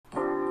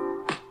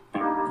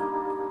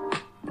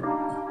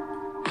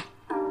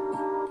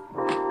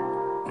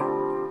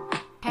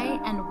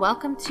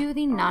Welcome to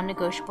the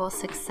Non-Negotiable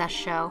Success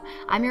Show.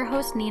 I'm your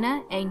host,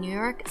 Nina, a New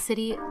York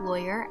City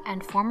lawyer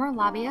and former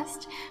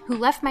lobbyist who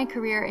left my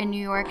career in New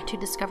York to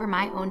discover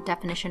my own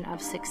definition of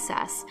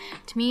success.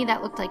 To me,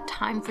 that looked like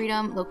time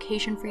freedom,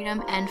 location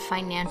freedom, and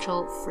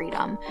financial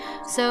freedom.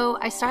 So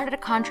I started a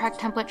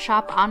contract template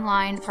shop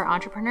online for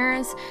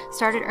entrepreneurs,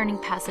 started earning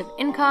passive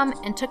income,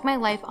 and took my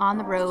life on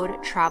the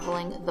road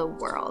traveling the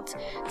world.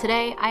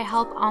 Today, I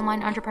help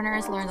online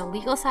entrepreneurs learn the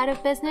legal side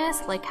of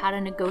business, like how to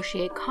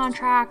negotiate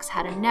contracts,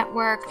 how to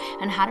network,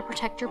 and how to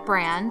protect your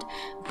brand.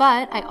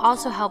 But I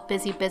also help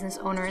busy business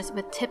owners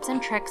with tips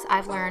and tricks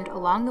I've learned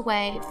along the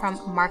way from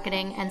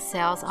marketing and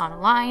sales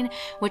online,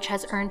 which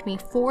has earned me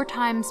 4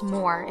 times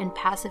more in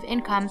passive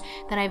income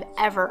than I've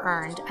ever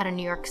earned at a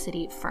New York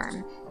City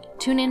firm.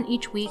 Tune in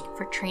each week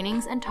for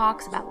trainings and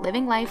talks about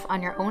living life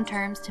on your own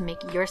terms to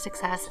make your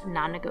success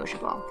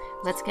non-negotiable.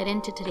 Let's get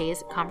into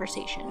today's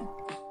conversation.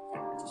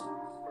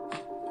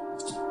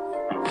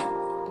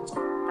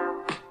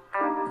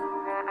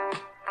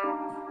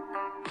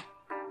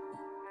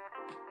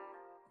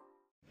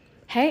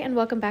 Hey, and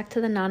welcome back to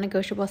the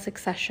Non-Negotiable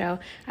Success Show.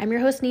 I'm your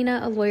host,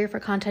 Nina, a lawyer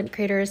for content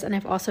creators, and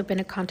I've also been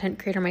a content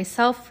creator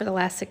myself for the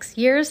last 6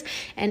 years.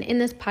 And in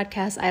this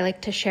podcast, I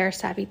like to share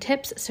savvy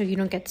tips so you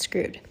don't get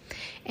screwed.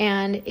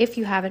 And if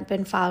you haven't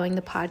been following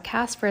the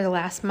podcast for the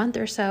last month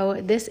or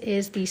so, this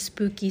is the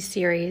Spooky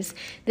series.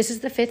 This is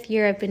the 5th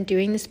year I've been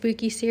doing the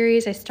Spooky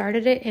series. I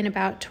started it in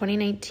about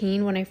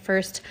 2019 when I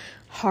first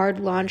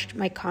hard launched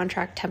my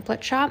contract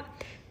template shop.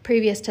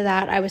 Previous to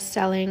that, I was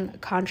selling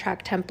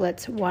contract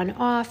templates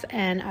one-off,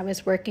 and I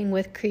was working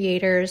with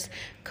creators,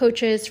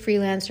 coaches,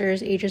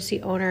 freelancers,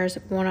 agency owners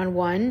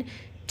one-on-one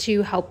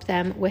to help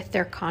them with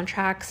their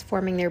contracts,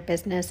 forming their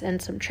business,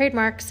 and some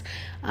trademarks.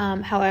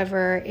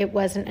 However, it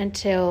wasn't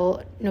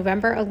until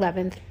November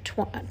 11th,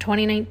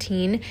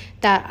 2019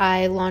 that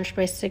I launched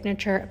my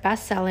signature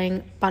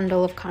best-selling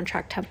bundle of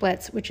contract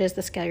templates, which is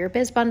the Scale Your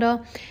Biz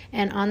bundle.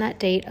 And on that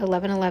date,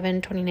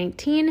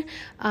 11/11/2019,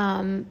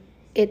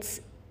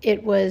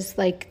 it was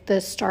like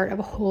the start of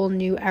a whole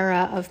new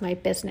era of my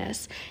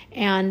business.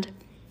 And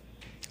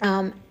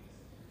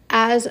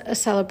as a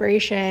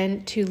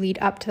celebration to lead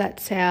up to that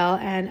sale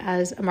and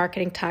as a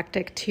marketing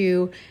tactic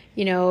to,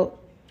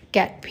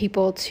 get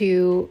people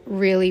to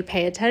really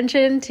pay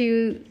attention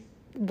to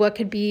what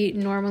could be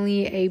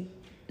normally a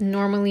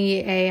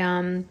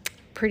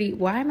pretty,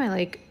 why am I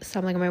like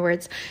stumbling on my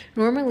words?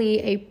 Normally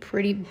a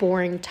pretty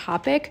boring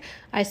topic.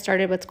 I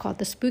started what's called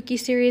the Spooky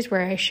series,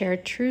 where I share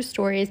true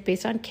stories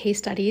based on case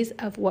studies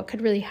of what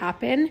could really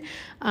happen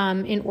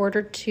in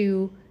order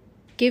to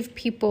give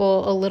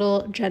people a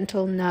little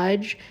gentle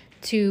nudge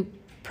to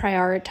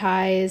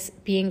prioritize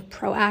being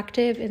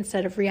proactive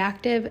instead of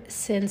reactive,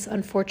 since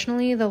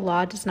unfortunately the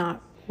law does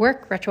not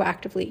work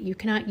retroactively. You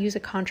cannot use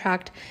a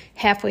contract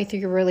halfway through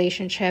your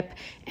relationship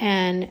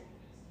and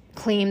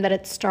claim that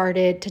it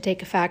started to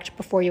take effect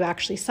before you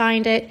actually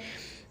signed it.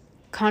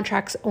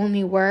 Contracts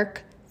only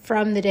work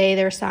from the day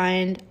they're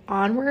signed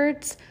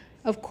onwards.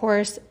 Of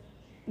course,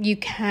 you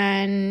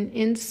can,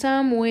 in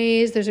some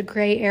ways, there's a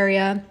gray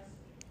area,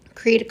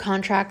 create a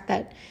contract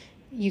that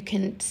you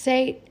can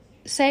say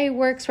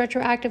works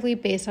retroactively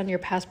based on your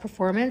past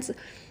performance.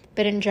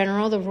 But in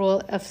general, the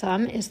rule of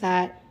thumb is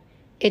that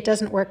it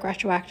doesn't work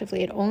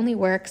retroactively. It only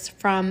works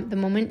from the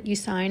moment you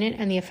sign it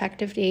and the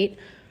effective date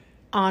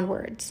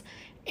onwards.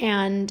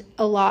 And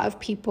a lot of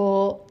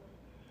people,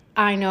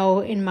 I know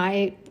in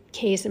my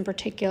case in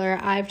particular,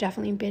 I've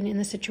definitely been in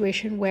the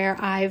situation where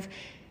I've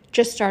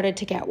just started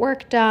to get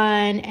work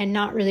done and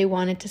not really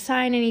wanted to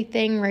sign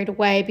anything right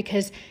away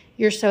because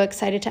you're so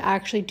excited to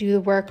actually do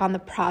the work on the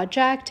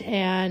project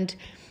and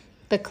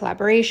the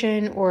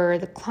collaboration or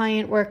the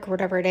client work or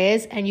whatever it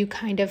is, and you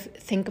kind of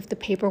think of the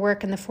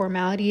paperwork and the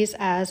formalities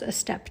as a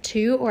step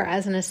 2 or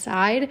as an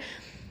aside.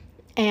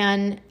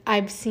 And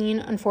I've seen,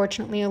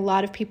 unfortunately, a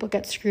lot of people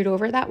get screwed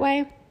over that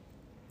way.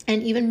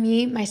 And even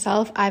me,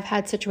 myself, I've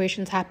had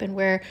situations happen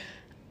where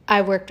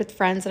I worked with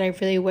friends that I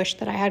really wish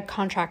that I had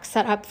contracts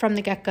set up from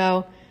the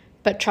get-go.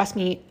 But trust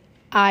me,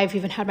 I've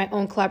even had my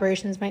own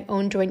collaborations, my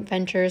own joint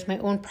ventures, my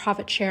own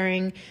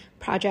profit-sharing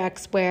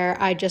projects where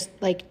I just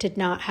did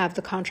not have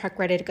the contract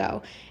ready to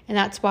go. And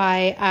that's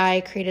why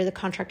I created the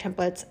contract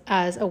templates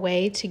as a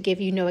way to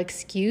give you no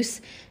excuse,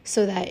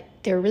 so that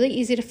they're really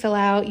easy to fill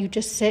out. You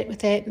just sit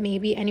with it,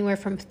 maybe anywhere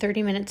from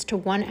 30 minutes to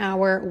 1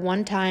 hour,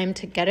 one time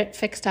to get it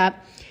fixed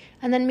up.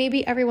 And then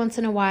maybe every once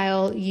in a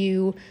while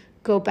you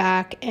go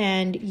back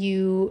and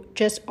you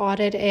just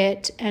audit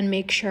it and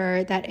make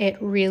sure that it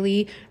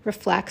really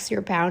reflects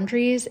your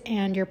boundaries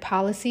and your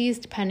policies,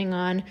 depending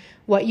on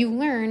what you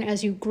learn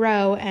as you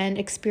grow and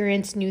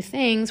experience new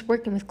things,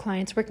 working with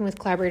clients, working with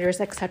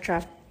collaborators,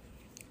 etc.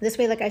 This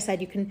way, like I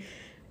said, you can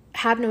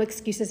have no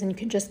excuses and you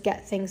can just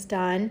get things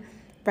done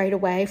right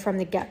away from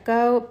the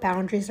get-go.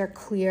 Boundaries are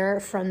clear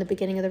from the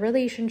beginning of the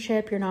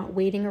relationship. You're not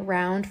waiting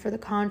around for the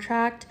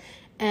contract.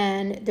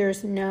 And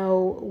there's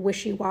no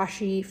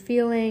wishy-washy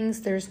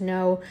feelings. There's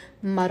no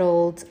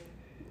muddled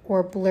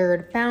or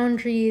blurred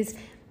boundaries.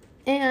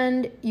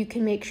 And you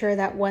can make sure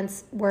that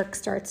once work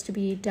starts to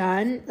be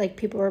done, like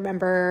people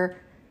remember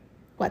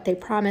what they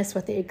promised,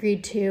 what they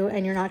agreed to,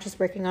 and you're not just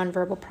working on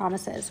verbal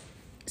promises.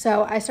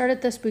 So I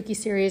started the Spooky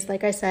series,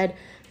 like I said,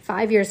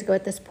 5 years ago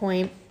at this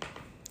point,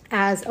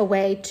 as a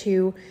way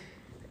to,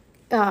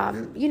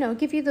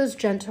 give you those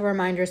gentle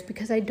reminders,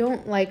 because I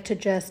don't like to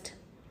just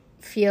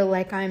feel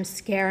like I'm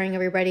scaring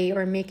everybody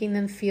or making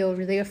them feel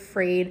really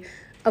afraid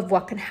of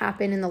what can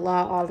happen in the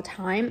law all the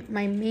time.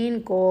 My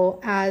main goal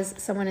as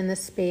someone in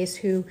this space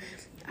who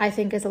I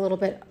think is a little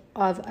bit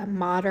of a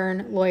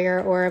modern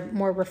lawyer or a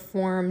more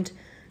reformed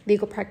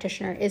legal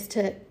practitioner is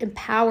to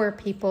empower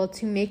people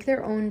to make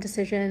their own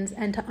decisions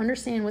and to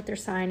understand what they're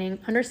signing,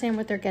 understand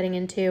what they're getting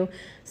into,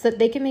 so that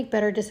they can make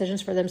better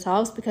decisions for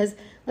themselves. Because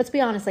let's be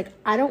honest,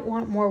 I don't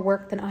want more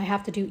work than I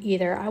have to do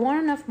either. I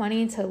want enough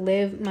money to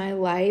live my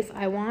life.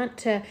 I want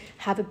to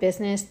have a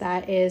business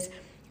that is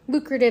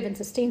lucrative and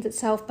sustains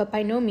itself, but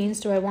by no means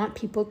do I want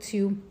people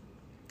to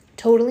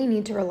totally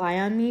need to rely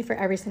on me for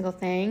every single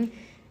thing,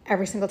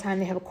 every single time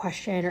they have a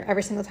question or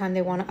every single time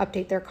they want to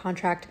update their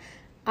contract.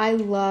 I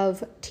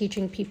love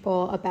teaching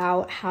people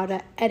about how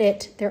to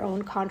edit their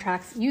own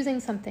contracts using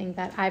something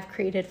that I've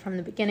created from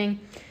the beginning.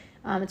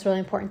 It's really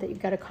important that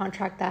you've got a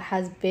contract that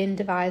has been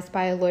devised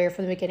by a lawyer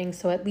from the beginning,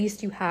 so at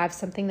least you have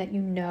something that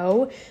you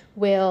know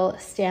will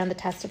stand the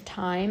test of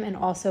time and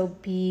also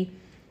be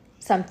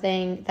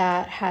something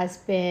that has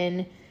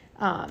been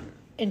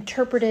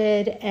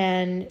interpreted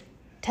and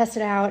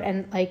tested out,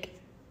 and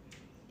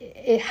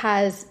it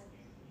has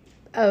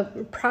a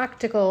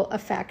practical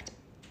effect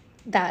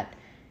that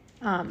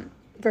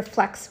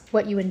reflects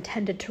what you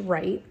intended to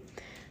write.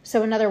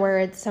 So in other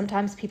words,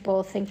 sometimes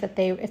people think that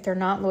if they're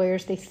not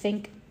lawyers, they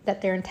think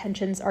that their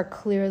intentions are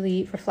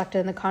clearly reflected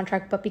in the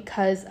contract, but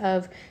because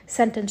of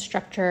sentence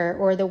structure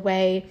or the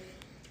way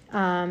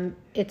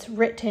it's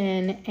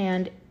written,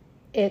 and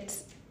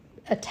it's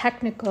a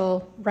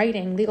technical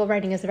writing, legal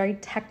writing is very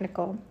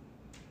technical.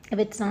 If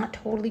it's not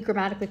totally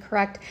grammatically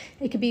correct,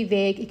 it could be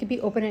vague, it could be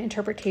open to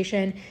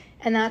interpretation,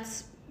 and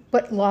that's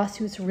what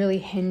lawsuits really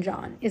hinge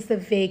on, is the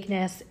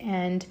vagueness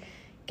and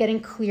getting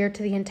clear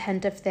to the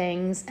intent of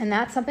things. And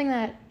that's something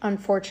that,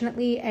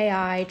 unfortunately,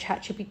 AI,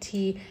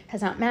 ChatGPT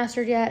has not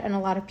mastered yet, and a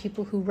lot of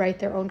people who write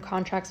their own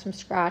contracts from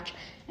scratch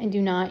and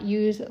do not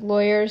use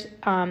lawyers,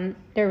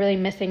 they're really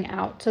missing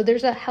out. So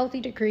there's a healthy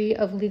degree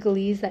of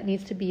legalese that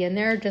needs to be in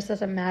there just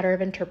as a matter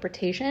of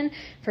interpretation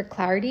for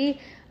clarity.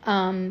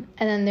 And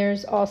then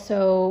there's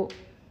also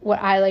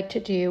what I like to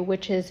do,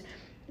 which is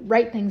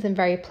write things in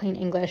very plain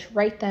English,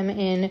 write them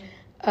in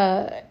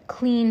a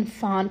clean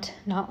font,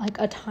 not like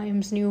a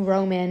Times New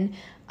Roman,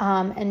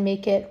 and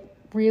make it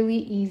really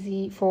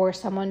easy for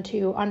someone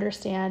to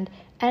understand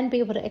and be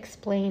able to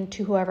explain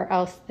to whoever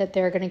else that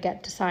they're going to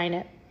get to sign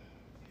it.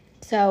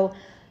 So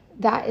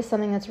that is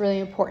something that's really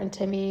important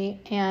to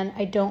me, and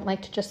I don't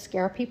like to just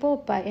scare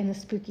people, but in the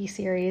Spooky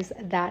series,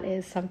 that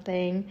is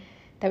something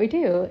that we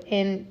do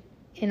in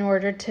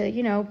order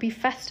to, be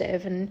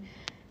festive and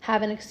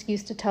have an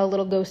excuse to tell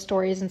little ghost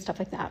stories and stuff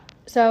like that.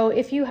 So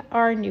if you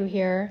are new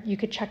here, you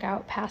could check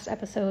out past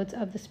episodes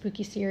of the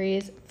Spooky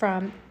series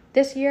from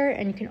this year,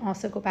 and you can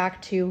also go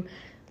back to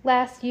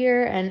last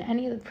year and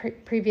any of the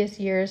previous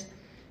years.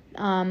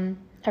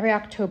 Every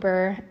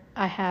October,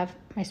 I have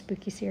my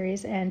Spooky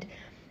series, and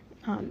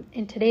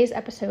in today's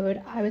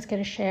episode, I was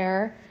going to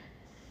share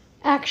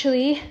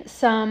actually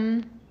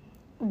some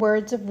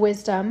words of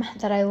wisdom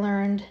that I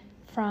learned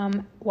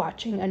from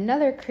watching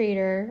another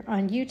creator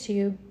on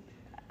YouTube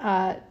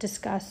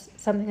discuss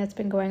something that's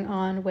been going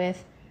on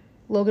with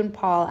Logan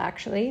Paul,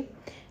 actually,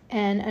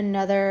 and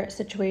another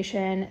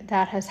situation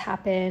that has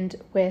happened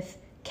with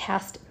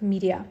Cast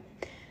Media.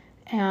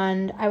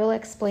 And I will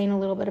explain a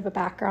little bit of a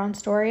background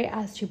story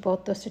as to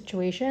both those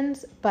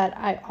situations, but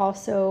I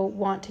also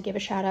want to give a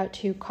shout out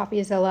to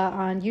CoffeeZilla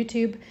on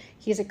YouTube.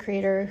 He's a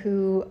creator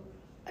who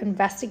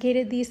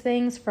investigated these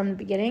things from the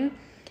beginning,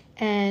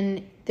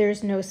 and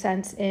there's no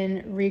sense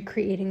in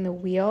recreating the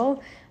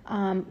wheel.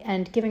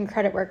 And giving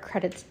credit where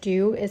credit's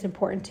due is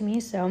important to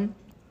me. So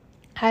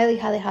highly,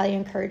 highly, highly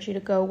encourage you to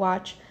go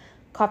watch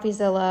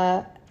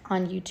CoffeeZilla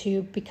on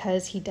YouTube,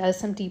 because he does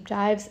some deep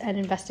dives and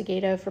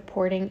investigative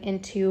reporting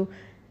into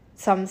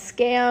some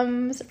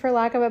scams, for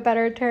lack of a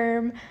better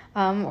term,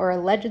 or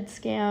alleged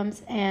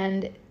scams.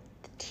 And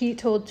he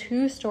told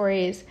 2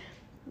 stories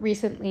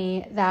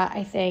recently that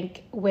I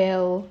think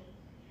will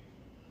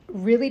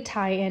really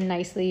tie in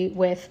nicely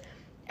with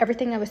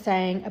everything I was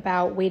saying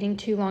about waiting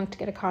too long to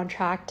get a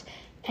contract,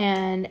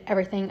 and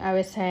everything I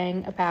was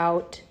saying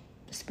about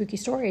spooky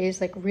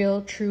stories, like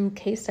real true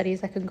case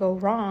studies that can go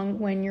wrong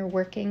when you're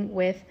working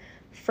with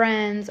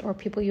friends or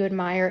people you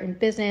admire in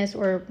business,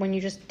 or when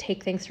you just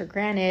take things for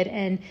granted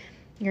and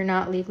you're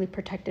not legally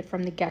protected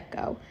from the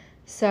get-go.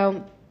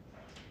 So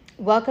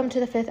welcome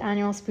to the 5th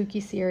annual Spooky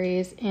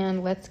series,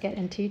 and let's get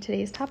into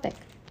today's topic.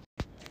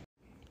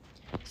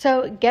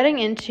 So getting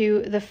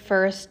into the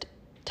first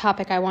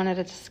topic I wanted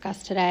to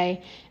discuss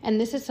today, and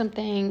this is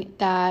something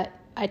that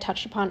I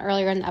touched upon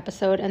earlier in the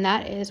episode, and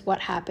that is what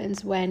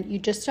happens when you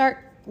just start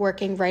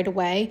working right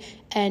away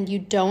and you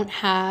don't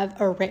have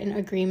a written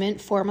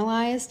agreement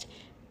formalized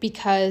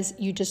because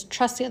you just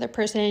trust the other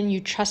person,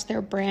 you trust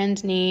their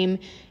brand name,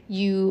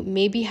 you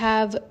maybe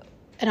have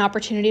an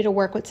opportunity to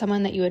work with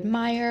someone that you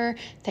admire,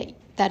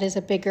 that is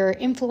a bigger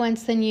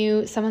influence than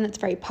you, someone that's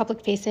very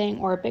public facing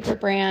or a bigger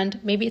brand.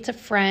 Maybe it's a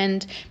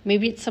friend,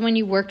 maybe it's someone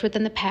you worked with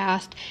in the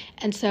past.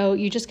 And so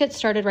you just get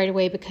started right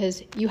away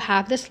because you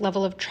have this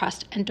level of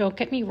trust. And don't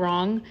get me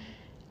wrong,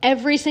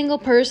 every single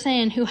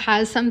person who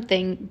has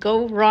something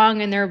go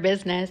wrong in their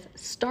business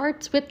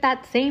starts with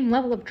that same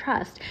level of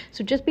trust.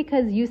 So just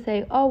because you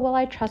say, oh, well,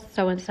 I trust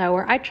so-and-so,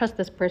 or I trust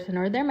this person,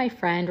 or they're my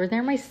friend, or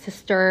they're my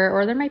sister,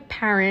 or they're my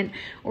parent,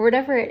 or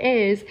whatever it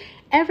is,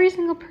 every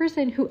single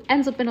person who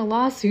ends up in a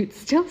lawsuit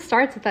still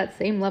starts at that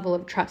same level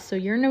of trust. So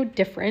you're no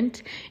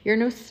different, you're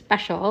no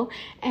special,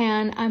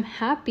 and I'm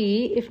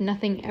happy if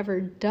nothing ever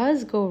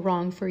does go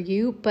wrong for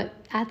you. But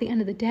at the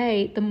end of the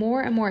day, the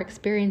more and more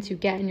experience you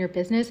get in your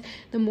business,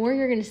 the more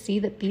you're going to see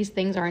that these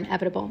things are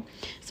inevitable.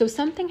 So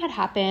something had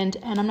happened,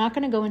 and I'm not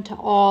going to go into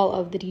all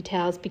of the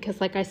details because,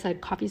 like I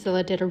said,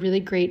 CoffeeZilla did a really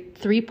great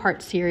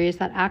 3-part series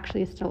that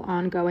actually is still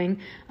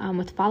ongoing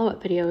with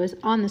follow-up videos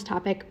on this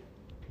topic.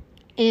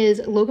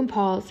 Is Logan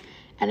Paul's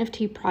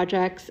NFT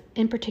projects,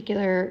 in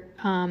particular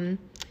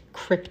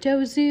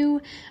Crypto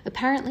Zoo.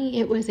 Apparently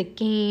it was a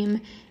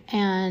game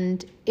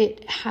and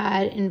it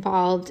had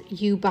involved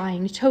you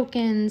buying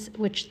tokens,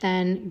 which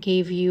then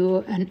gave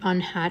you an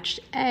unhatched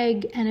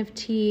egg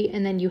NFT,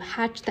 and then you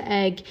hatch the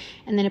egg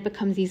and then it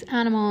becomes these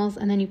animals,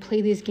 and then you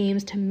play these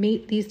games to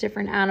mate these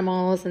different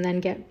animals and then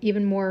get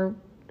even more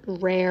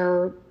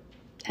rare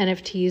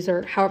NFTs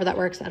or however that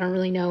works. I don't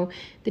really know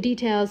the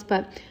details,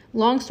 but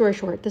long story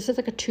short, this is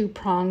like a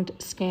 2-pronged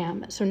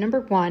scam. So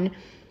number one,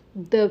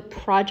 the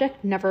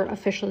project never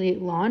officially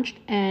launched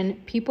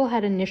and people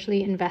had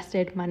initially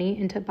invested money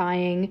into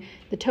buying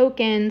the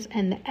tokens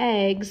and the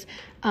eggs,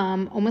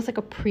 almost like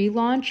a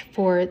pre-launch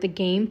for the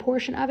game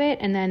portion of it.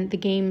 And then the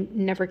game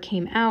never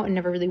came out and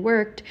never really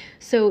worked.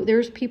 So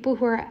there's people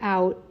who are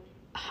out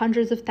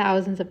hundreds of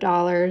thousands of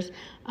dollars,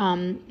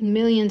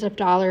 millions of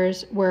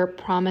dollars were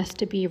promised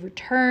to be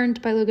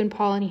returned by Logan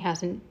Paul, and he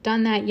hasn't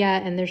done that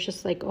yet. And there's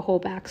just like a whole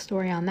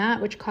backstory on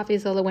that, which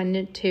CoffeeZilla went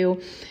into.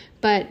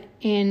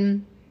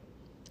 Within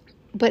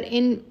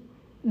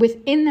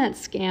that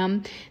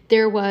scam,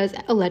 there was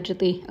alleged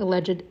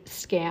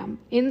scam.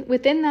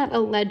 Within that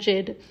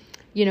alleged,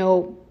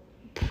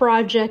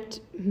 project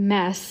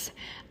mess,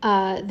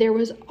 there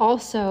was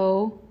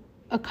also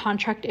a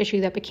contract issue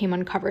that became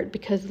uncovered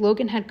because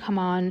Logan had come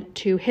on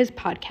to his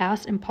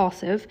podcast,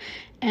 Impulsive,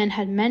 and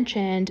had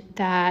mentioned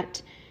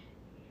that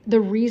the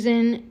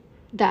reason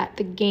that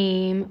the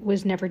game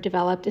was never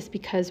developed is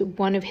because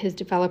one of his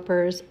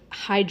developers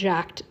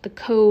hijacked the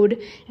code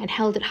and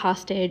held it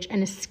hostage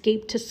and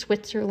escaped to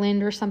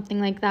Switzerland or something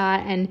like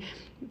that and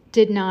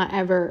did not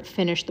ever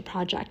finish the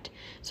project.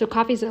 So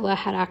CoffeeZilla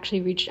had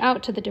actually reached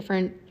out to the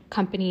different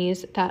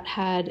companies that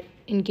had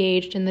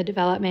engaged in the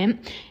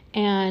development,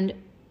 and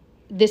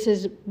this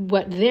is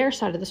what their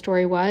side of the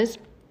story was,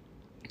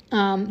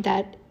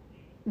 that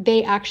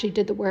they actually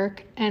did the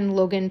work and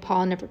Logan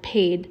Paul never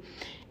paid.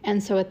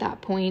 And so at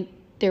that point,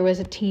 there was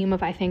a team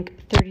of, I think,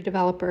 30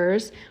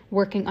 developers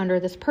working under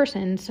this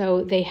person.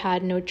 So they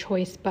had no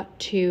choice but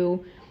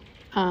to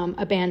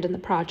abandon the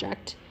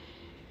project.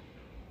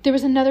 There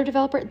was another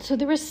developer. So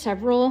there was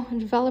several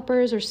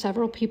developers or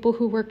several people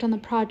who worked on the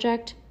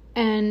project.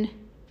 And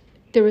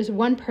there was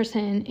one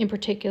person in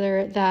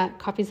particular that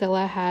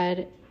CoffeeZilla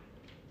had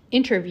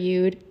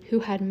interviewed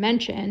who had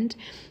mentioned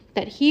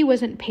that he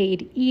wasn't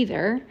paid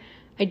either.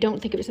 I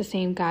don't think it was the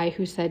same guy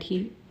who said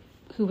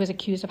who was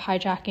accused of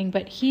hijacking,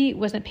 but he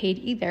wasn't paid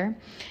either.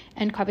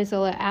 And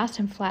CoffeeZilla asked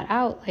him flat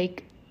out,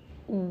 like,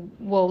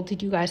 well,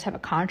 did you guys have a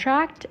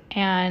contract?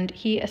 And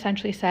he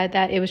essentially said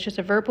that it was just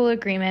a verbal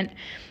agreement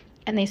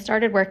and they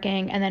started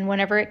working. And then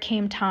whenever it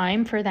came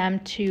time for them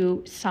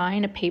to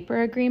sign a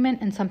paper agreement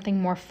and something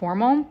more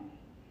formal,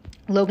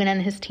 Logan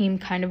and his team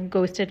kind of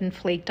ghosted and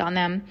flaked on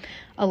them,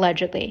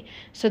 allegedly.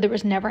 So there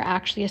was never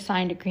actually a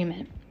signed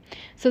agreement.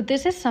 So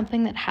this is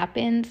something that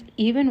happens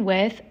even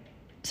with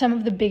some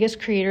of the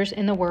biggest creators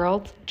in the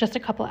world. Just a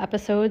couple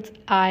episodes,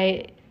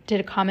 I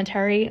did a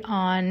commentary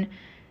on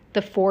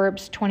the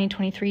Forbes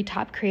 2023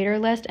 top creator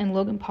list, and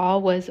Logan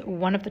Paul was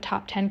one of the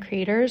top 10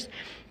 creators.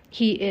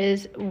 He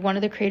is one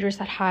of the creators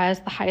that has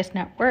the highest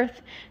net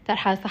worth, that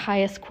has the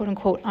highest quote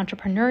unquote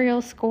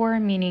entrepreneurial score,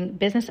 meaning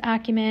business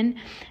acumen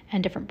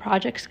and different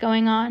projects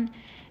going on.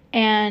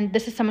 And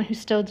this is someone who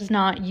still does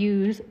not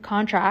use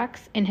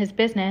contracts in his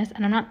business.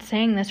 And I'm not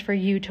saying this for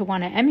you to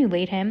want to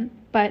emulate him,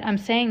 but I'm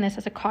saying this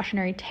as a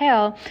cautionary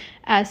tale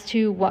as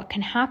to what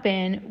can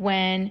happen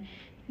when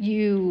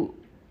you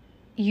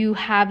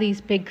have these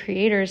big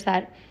creators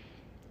that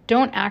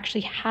don't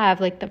actually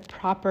have like the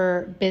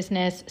proper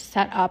business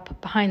set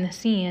up behind the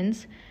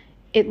scenes.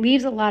 It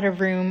leaves a lot of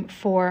room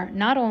for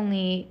not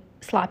only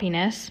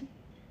sloppiness,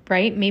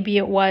 right? Maybe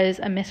it was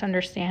a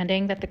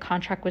misunderstanding that the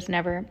contract was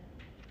never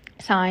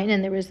signed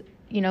and there was,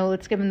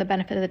 let's give them the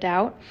benefit of the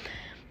doubt.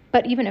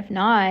 But even if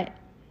not,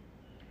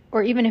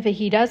 or even if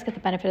he does get the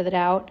benefit of the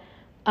doubt,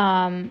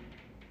 and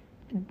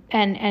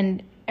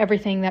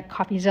everything that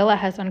CopyZilla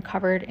has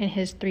uncovered in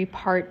his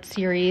 3-part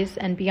series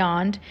and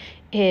beyond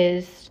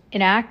is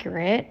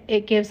inaccurate,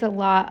 it gives a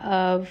lot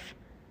of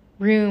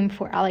room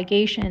for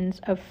allegations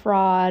of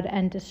fraud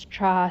and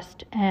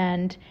distrust,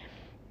 and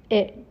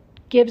it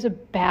gives a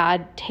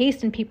bad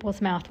taste in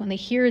people's mouth when they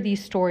hear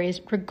these stories,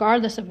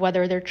 regardless of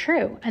whether they're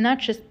true. And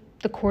that's just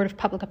the court of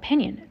public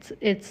opinion.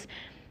 It's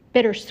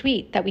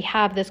bittersweet that we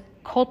have this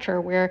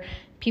culture where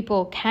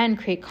people can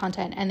create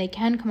content and they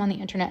can come on the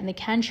internet and they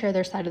can share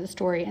their side of the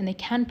story and they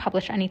can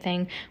publish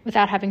anything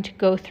without having to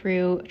go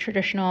through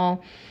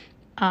traditional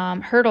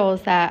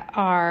hurdles that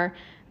are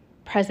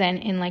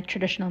present in like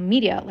traditional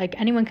media. Like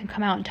anyone can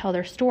come out and tell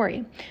their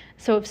story.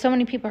 So if so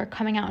many people are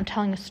coming out and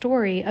telling a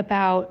story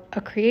about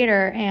a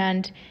creator,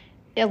 and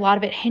a lot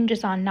of it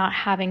hinges on not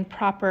having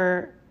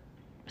proper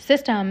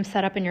systems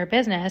set up in your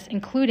business,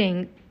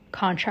 including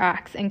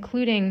contracts,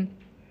 including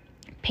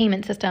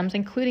payment systems,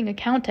 including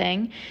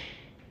accounting,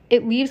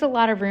 it leaves a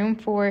lot of room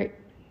for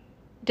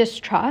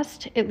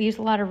distrust. It leaves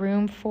a lot of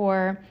room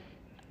for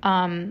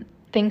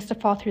things to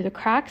fall through the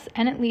cracks,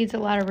 and it leaves a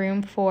lot of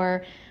room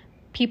for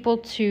people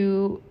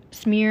to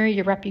smear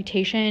your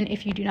reputation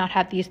if you do not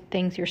have these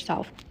things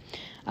yourself.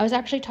 I'm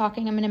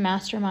in a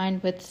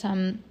mastermind with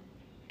some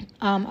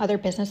other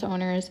business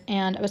owners,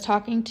 and I was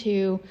talking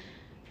to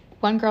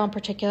one girl in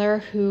particular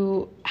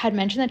who had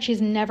mentioned that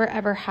she's never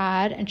ever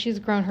had, and she's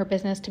grown her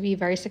business to be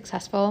very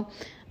successful,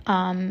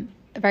 a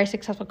very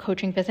successful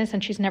coaching business,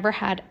 and she's never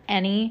had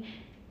any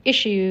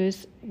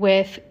issues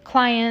with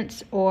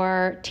clients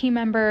or team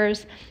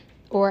members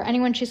or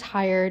anyone she's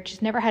hired.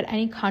 She's never had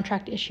any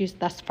contract issues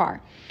thus far,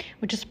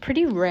 which is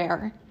pretty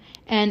rare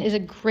and is a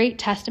great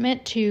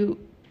testament to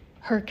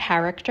her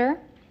character.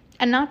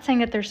 And not saying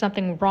that there's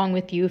something wrong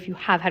with you if you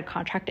have had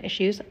contract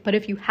issues, but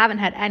if you haven't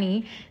had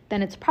any,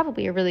 then it's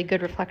probably a really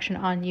good reflection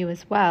on you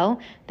as well,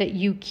 that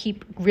you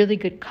keep really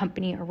good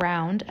company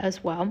around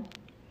as well.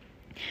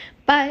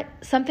 But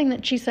something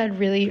that she said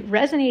really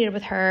resonated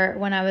with her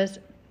when I was,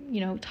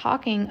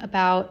 talking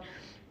about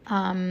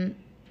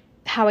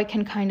how I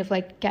can kind of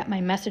like get my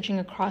messaging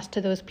across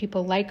to those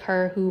people like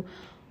her who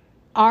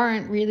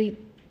aren't really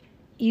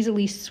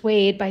easily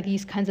swayed by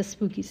these kinds of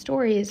spooky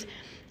stories.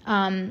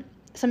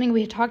 Something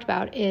we had talked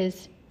about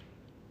is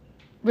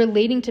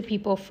relating to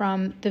people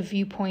from the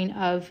viewpoint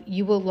of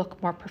you will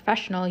look more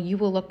professional, you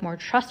will look more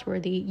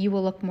trustworthy, you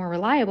will look more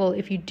reliable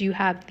if you do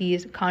have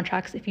these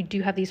contracts, if you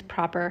do have these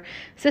proper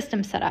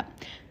systems set up.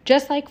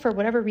 Just like for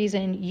whatever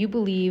reason you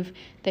believe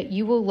that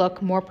you will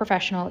look more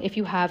professional if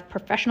you have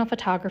professional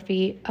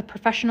photography, a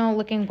professional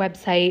looking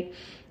website,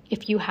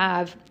 if you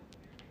have,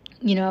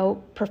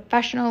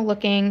 professional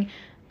looking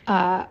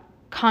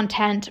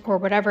content or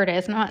whatever it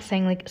is. I'm not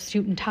saying like a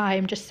suit and tie.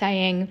 I'm just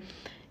saying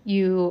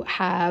you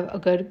have a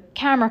good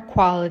camera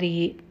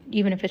quality,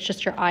 even if it's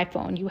just your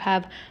iPhone. You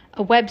have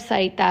a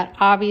website that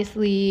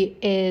obviously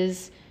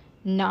is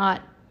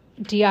not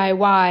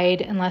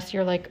DIY'd unless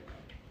you're like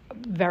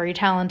very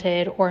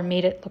talented or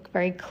made it look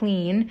very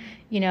clean,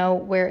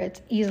 where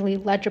it's easily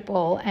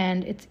legible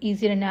and it's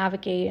easy to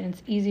navigate and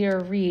it's easier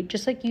to read.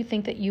 Just like you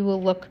think that you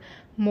will look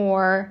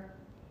more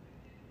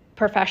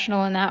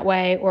professional in that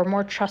way or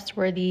more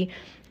trustworthy,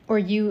 or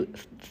you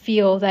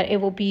feel that it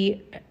will be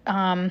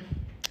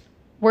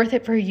worth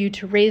it for you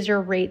to raise your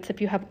rates if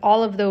you have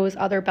all of those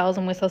other bells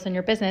and whistles in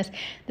your business.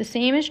 The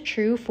same is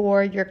true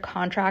for your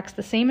contracts.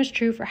 The same is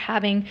true for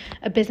having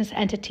a business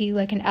entity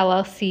like an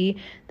LLC.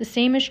 The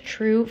same is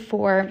true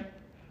for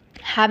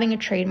having a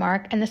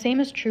trademark, and the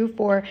same is true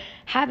for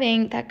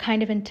having that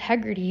kind of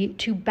integrity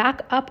to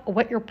back up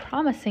what you're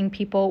promising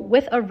people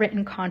with a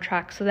written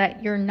contract, so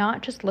that you're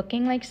not just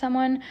looking like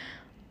someone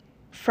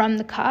from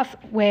the cuff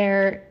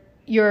where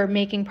you're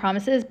making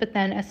promises, but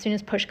then as soon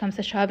as push comes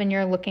to shove and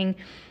you're looking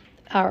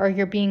or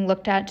you're being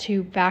looked at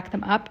to back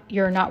them up,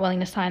 you're not willing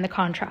to sign the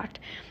contract.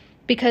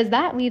 Because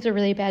that leaves a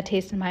really bad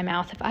taste in my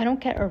mouth. If I don't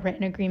get a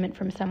written agreement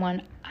from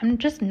someone, I'm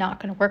just not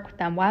going to work with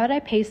them. Why would I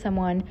pay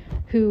someone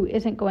who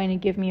isn't going to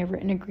give me a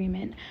written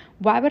agreement?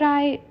 Why would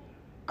I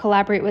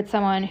collaborate with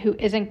someone who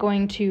isn't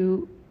going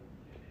to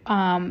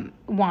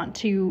want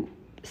to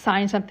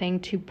sign something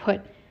to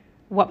put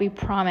what we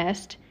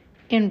promised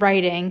in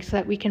writing so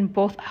that we can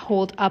both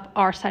hold up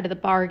our side of the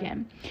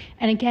bargain?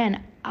 And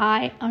again,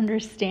 I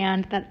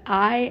understand that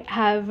I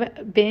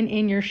have been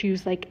in your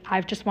shoes. Like,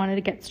 I've just wanted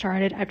to get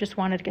started. I've just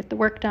wanted to get the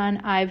work done.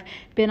 I've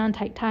been on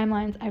tight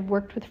timelines. I've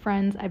worked with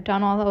friends. I've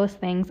done all those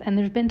things. And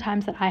there's been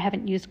times that I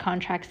haven't used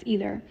contracts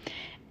either.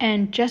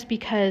 And just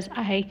because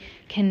I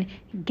can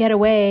get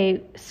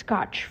away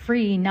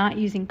scotch-free not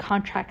using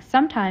contracts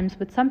sometimes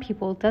with some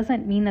people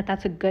doesn't mean that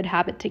that's a good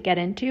habit to get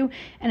into.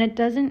 And it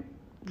doesn't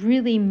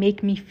really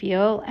make me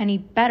feel any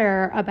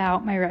better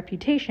about my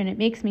reputation. It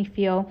makes me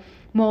feel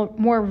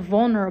more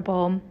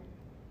vulnerable,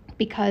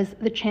 because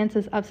the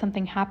chances of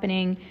something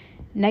happening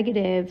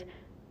negatively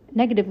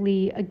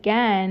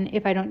again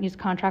if I don't use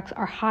contracts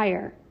are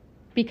higher,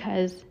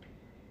 because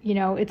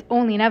it's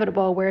only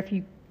inevitable where if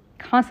you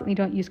constantly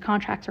don't use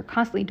contracts or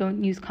constantly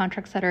don't use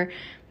contracts that are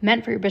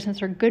meant for your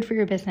business or good for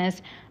your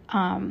business,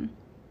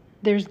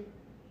 there's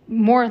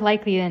more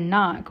likely than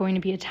not going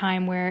to be a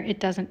time where it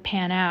doesn't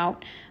pan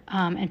out,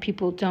 and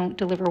people don't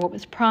deliver what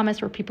was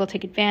promised, or people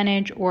take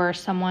advantage, or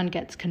someone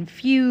gets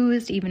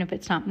confused, even if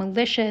it's not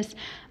malicious,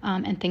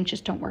 and things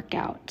just don't work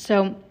out.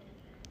 So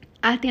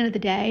at the end of the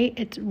day,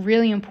 it's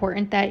really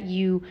important that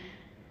you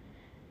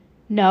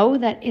know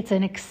that it's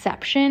an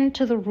exception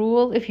to the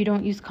rule if you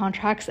don't use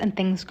contracts and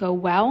things go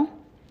well.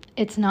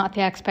 It's not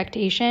the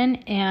expectation,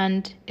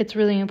 and it's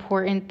really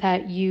important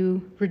that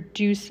you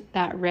reduce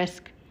that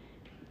risk,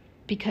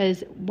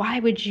 because why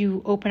would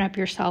you open up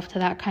yourself to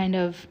that kind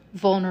of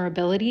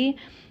vulnerability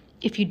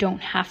if you don't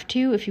have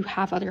to, if you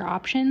have other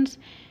options?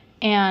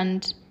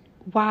 And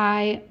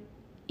why,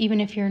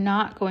 even if you're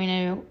not going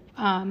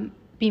to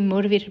be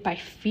motivated by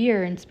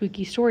fear and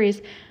spooky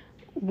stories,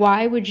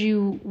 why would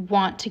you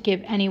want to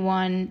give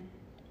anyone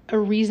a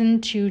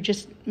reason to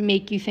just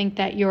make you think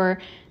that you're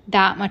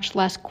that much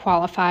less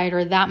qualified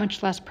or that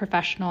much less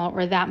professional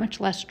or that much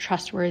less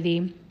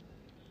trustworthy?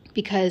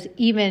 Because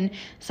even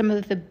some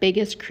of the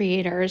biggest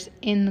creators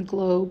in the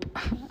globe,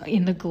 I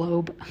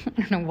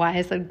don't know why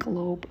I said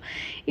globe,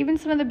 even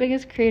some of the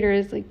biggest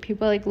creators, like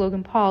people like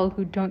Logan Paul,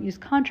 who don't use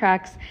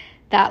contracts,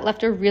 that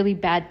left a really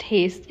bad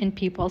taste in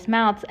people's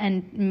mouths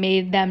and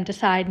made them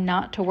decide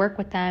not to work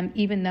with them,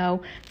 even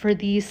though for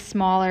these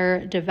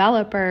smaller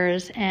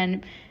developers,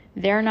 and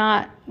they're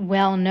not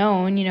well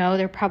known,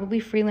 they're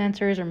probably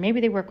freelancers, or maybe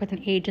they work with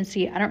an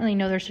agency. I don't really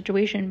know their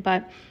situation,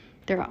 but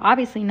they're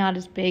obviously not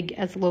as big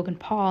as Logan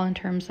Paul in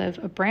terms of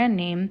a brand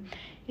name.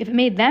 If it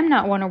made them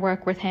not want to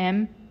work with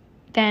him,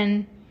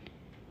 then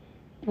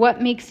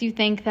what makes you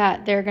think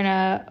that they're going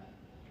to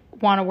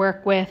want to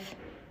work with,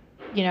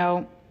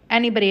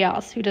 anybody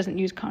else who doesn't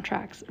use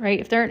contracts, right?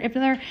 If they're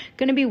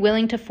going to be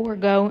willing to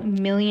forego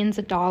millions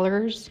of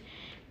dollars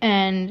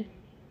and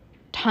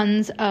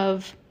tons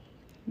of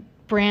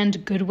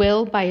brand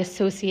goodwill by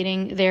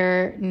associating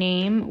their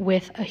name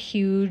with a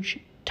huge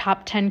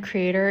top 10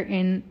 creator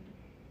in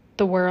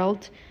the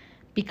world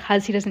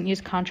because he doesn't use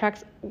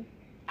contracts,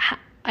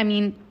 I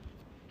mean,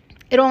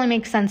 it only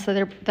makes sense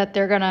that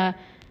they're gonna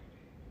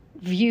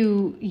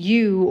view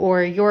you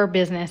or your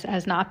business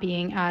as not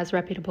being as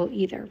reputable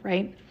either,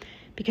 right?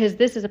 Because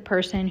this is a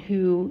person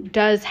who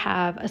does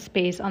have a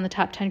space on the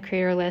top 10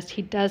 creator list.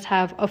 He does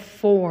have a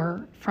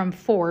 4 from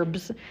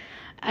Forbes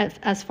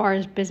as far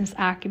as business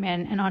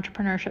acumen and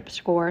entrepreneurship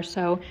score.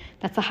 So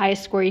that's the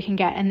highest score you can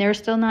get. And they're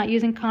still not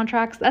using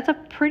contracts. That's a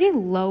pretty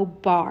low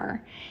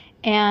bar.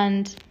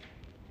 And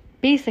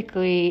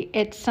basically,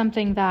 it's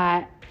something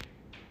that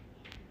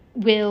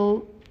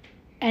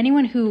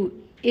anyone who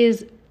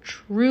is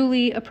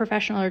truly a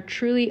professional or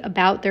truly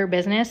about their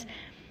business,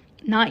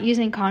 not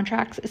using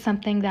contracts is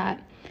something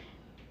that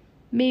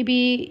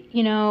maybe,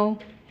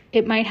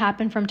 it might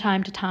happen from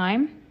time to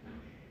time,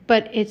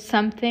 but it's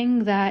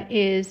something that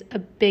is a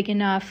big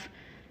enough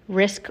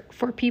risk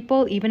for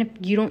people, even if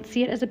you don't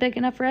see it as a big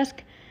enough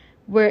risk,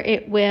 where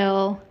it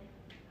will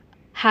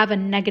have a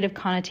negative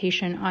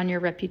connotation on your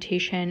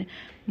reputation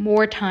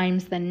more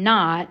times than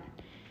not.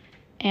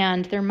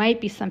 And there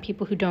might be some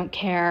people who don't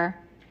care,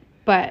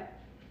 but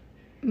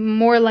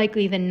more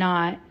likely than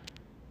not,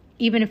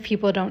 even if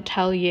people don't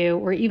tell you,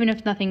 or even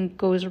if nothing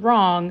goes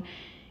wrong,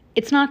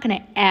 it's not going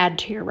to add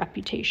to your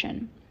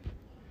reputation.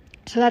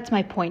 So that's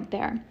my point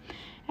there.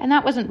 And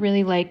that wasn't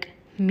really like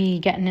me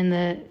getting in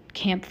the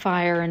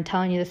campfire and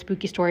telling you the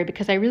spooky story,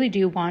 because I really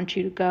do want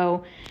you to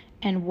go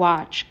and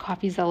watch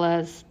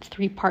CoffeeZilla's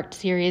 3-part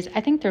series. I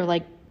think they're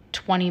like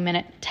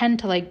 10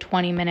 to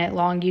 20 minute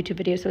long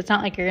YouTube videos. So it's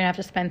not like you're going to have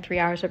to spend 3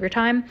 hours of your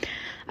time.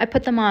 I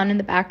put them on in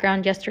the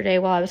background yesterday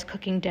while I was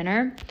cooking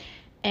dinner,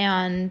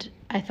 and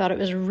I thought it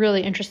was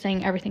really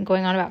interesting, everything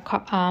going on about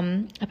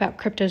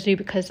CryptoZoo,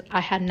 because I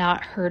had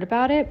not heard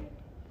about it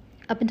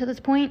up until this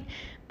point,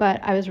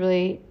 but I was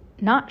really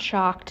not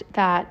shocked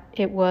that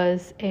it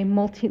was a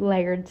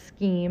multi-layered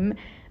scheme,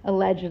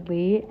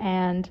 allegedly,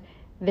 and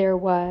there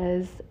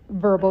was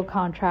verbal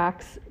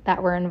contracts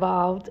that were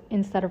involved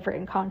instead of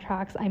written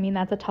contracts. I mean,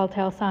 that's a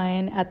telltale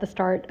sign at the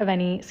start of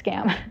any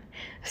scam.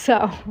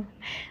 So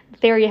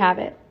there you have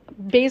it.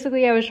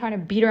 Basically, I was trying to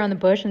beat around the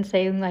bush and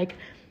say,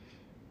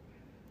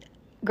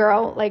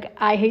 girl,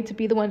 I hate to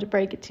be the one to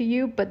break it to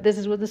you, but this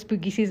is what the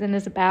spooky season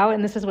is about,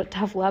 and this is what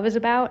tough love is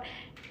about.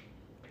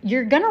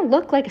 You're going to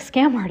look like a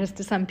scam artist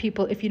to some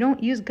people if you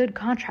don't use good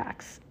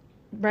contracts,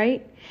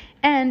 right?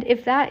 And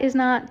if that is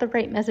not the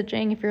right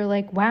messaging, if you're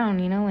like, wow,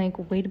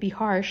 way to be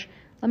harsh,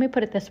 let me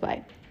put it this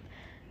way.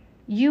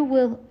 You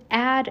will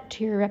add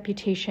to your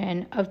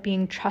reputation of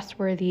being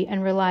trustworthy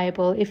and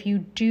reliable if you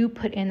do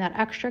put in that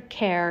extra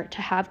care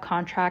to have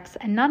contracts.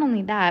 And not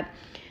only that,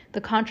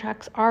 the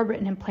contracts are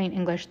written in plain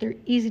English. They're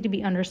easy to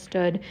be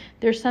understood.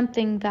 There's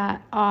something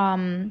that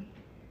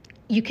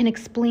you can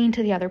explain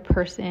to the other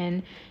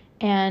person,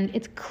 and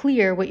it's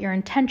clear what your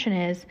intention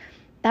is.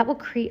 That will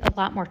create a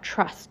lot more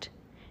trust.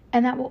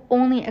 And that will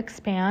only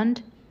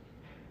expand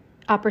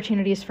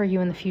opportunities for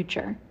you in the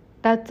future.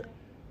 That's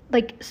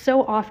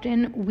so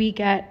often we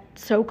get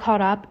so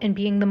caught up in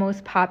being the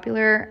most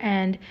popular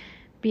and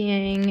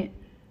being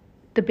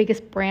the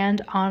biggest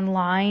brand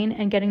online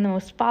and getting the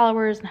most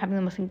followers and having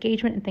the most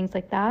engagement and things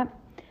like that.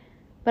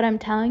 But I'm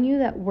telling you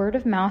that word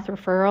of mouth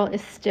referral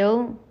is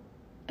still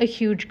a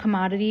huge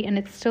commodity, and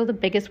it's still the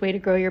biggest way to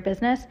grow your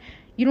business.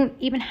 You don't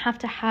even have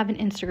to have an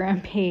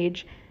Instagram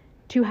page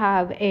to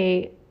have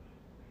a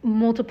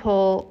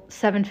multiple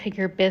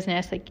 7-figure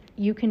business. Like,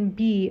 you can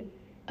be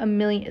a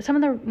million. Some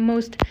of the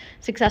most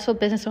successful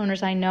business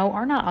owners I know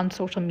are not on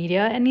social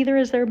media, and neither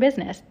is their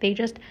business. They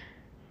just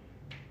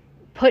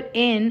put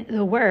in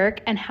the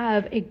work and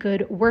have a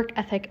good work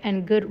ethic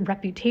and good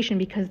reputation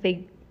because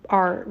they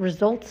are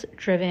results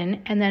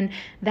driven, and then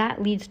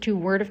that leads to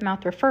word of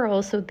mouth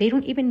referrals, so they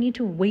don't even need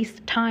to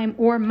waste time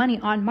or money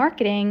on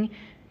marketing,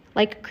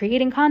 like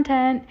creating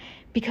content,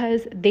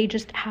 because they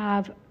just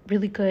have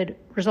really good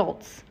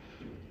results.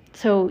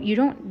 So you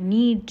don't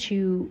need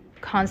to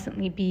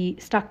constantly be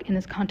stuck in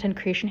this content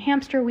creation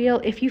hamster wheel.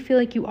 If you feel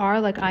like you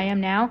are, like I am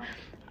now,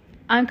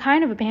 I'm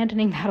kind of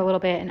abandoning that a little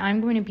bit, and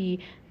I'm going to be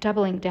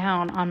doubling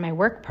down on my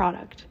work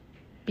product,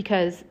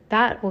 because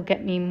that will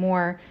get me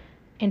more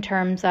in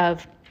terms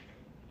of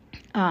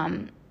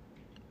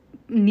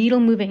needle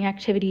moving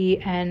activity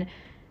and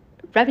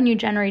revenue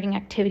generating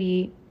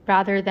activity,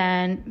 rather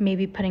than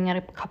maybe putting out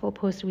a couple of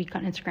posts a week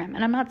on Instagram.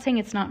 And I'm not saying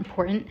it's not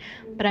important,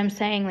 but I'm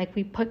saying, like,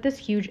 we put this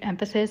huge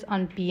emphasis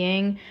on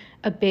being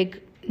a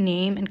big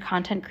name in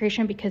content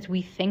creation because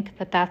we think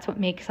that that's what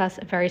makes us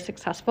very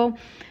successful.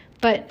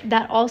 But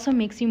that also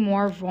makes you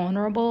more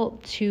vulnerable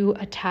to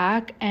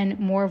attack and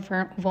more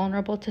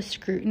vulnerable to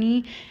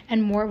scrutiny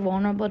and more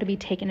vulnerable to be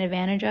taken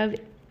advantage of,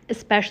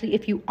 especially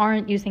if you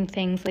aren't using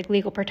things like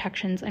legal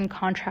protections and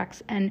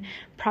contracts and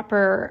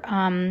proper,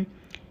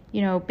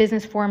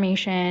 business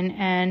formation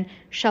and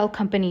shell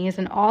companies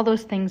and all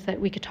those things that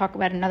we could talk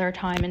about another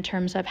time in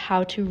terms of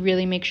how to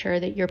really make sure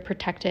that you're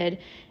protected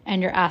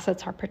and your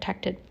assets are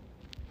protected.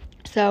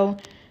 So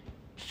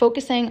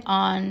focusing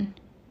on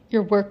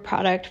your work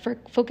product, for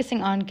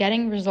focusing on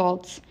getting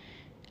results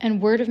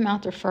and word of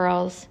mouth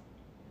referrals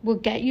will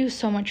get you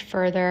so much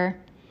further.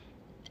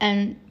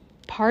 And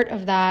part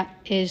of that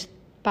is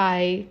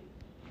by,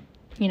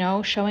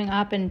 showing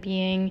up and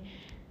being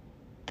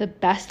the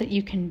best that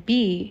you can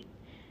be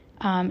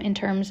in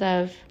terms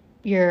of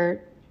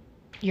your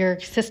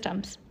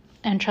systems.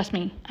 And trust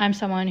me, I'm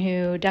someone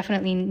who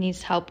definitely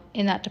needs help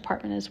in that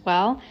department as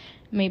well.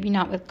 Maybe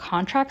not with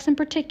contracts in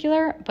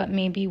particular, but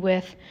maybe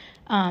with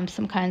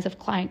some kinds of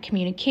client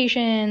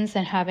communications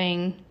and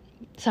having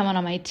someone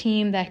on my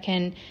team that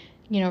can,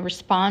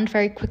 respond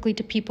very quickly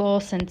to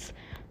people, since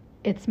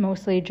it's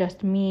mostly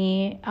just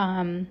me,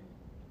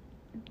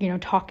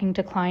 talking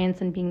to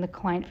clients and being the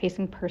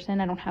client-facing person.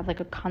 I don't have like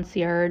a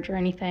concierge or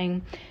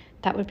anything.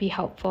 That would be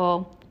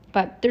helpful.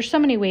 But there's so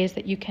many ways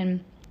that you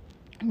can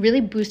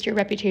really boost your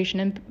reputation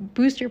and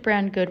boost your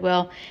brand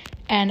goodwill,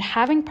 and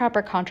having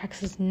proper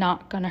contracts is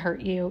not going to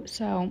hurt you.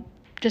 So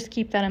just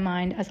keep that in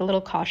mind as a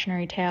little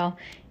cautionary tale.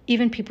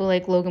 Even people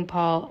like Logan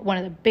Paul, one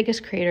of the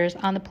biggest creators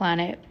on the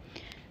planet,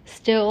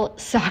 still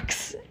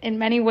sucks in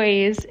many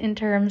ways in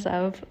terms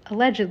of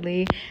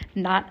allegedly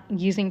not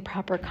using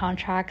proper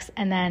contracts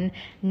and then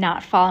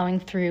not following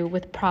through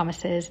with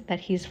promises that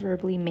he's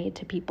verbally made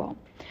to people.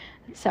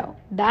 So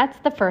that's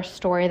the first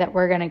story that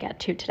we're going to get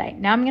to today.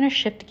 Now I'm going to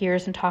shift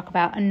gears and talk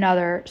about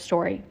another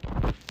story.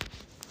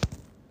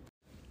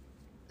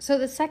 So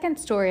the second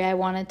story I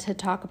wanted to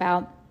talk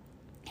about,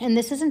 and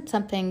this isn't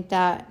something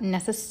that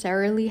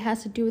necessarily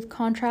has to do with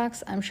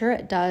contracts. I'm sure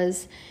it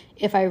does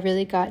if I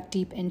really got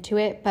deep into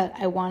it, but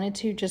I wanted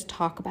to just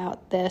talk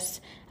about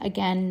this,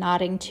 again,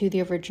 nodding to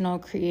the original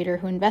creator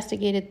who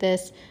investigated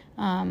this,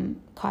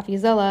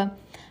 CoffeeZilla,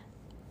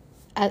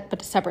 but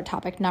a separate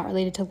topic, not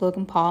related to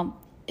Logan Paul,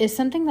 is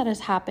something that has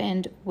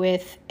happened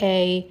with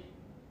a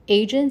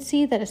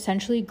agency that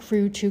essentially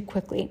grew too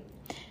quickly.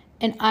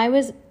 And I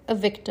was a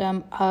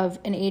victim of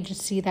an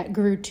agency that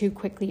grew too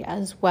quickly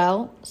as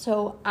well.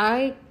 So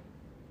I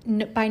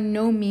by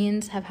no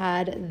means have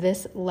had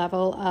this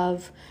level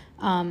of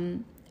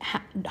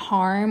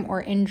harm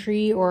or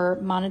injury or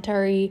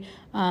monetary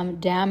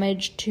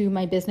damage to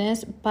my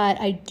business, but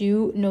I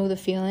do know the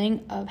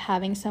feeling of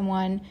having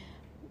someone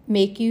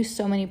make you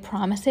so many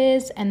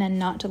promises and then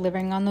not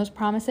delivering on those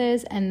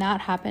promises. And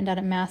that happened at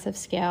a massive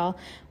scale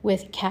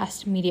with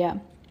Kast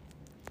Media.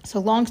 So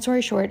long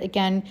story short,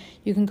 again,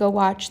 you can go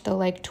watch the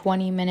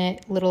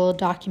 20-minute little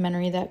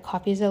documentary that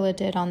CoffeeZilla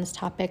did on this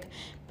topic,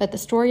 but the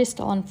story is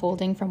still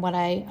unfolding from what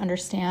I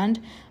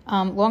understand.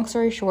 Long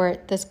story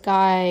short, this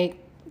guy,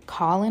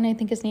 Colin, I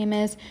think his name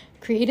is,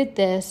 created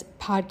this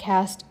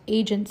podcast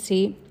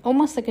agency,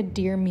 almost like a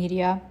Dear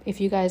Media,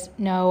 if you guys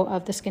know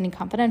of the Skinny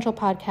Confidential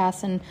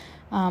podcast and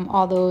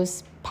all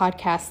those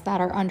podcasts that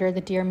are under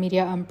the Dear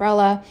Media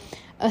umbrella.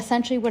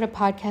 Essentially what a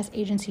podcast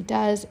agency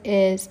does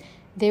is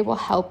they will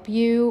help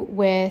you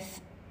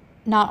with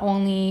not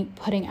only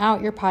putting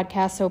out your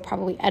podcast, so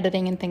probably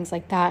editing and things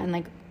like that,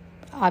 and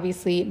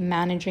obviously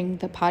managing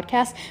the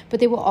podcast, but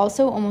they will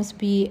also almost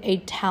be a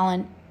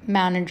talent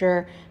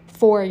manager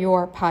for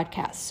your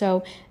podcast.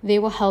 So they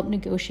will help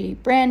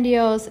negotiate brand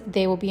deals.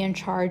 They will be in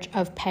charge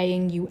of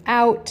paying you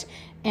out.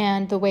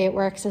 And the way it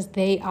works is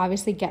they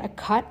obviously get a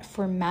cut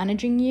for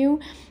managing you.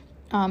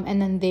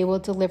 And then they will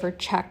deliver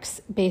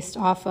checks based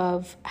off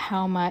of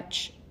how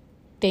much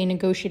they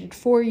negotiated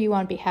for you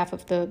on behalf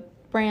of the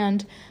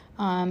brand.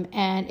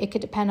 And it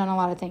could depend on a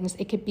lot of things.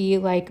 It could be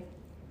like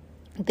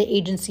the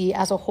agency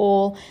as a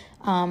whole,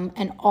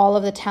 and all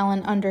of the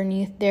talent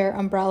underneath their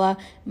umbrella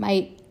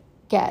might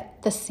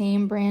get the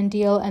same brand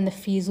deal, and the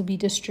fees will be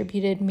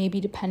distributed maybe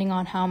depending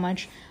on how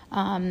much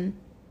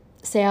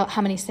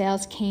how many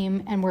sales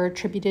came and were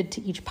attributed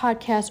to each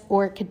podcast,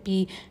 or it could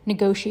be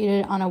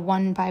negotiated on a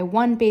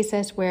 1-by-1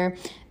 basis where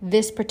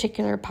this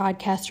particular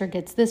podcaster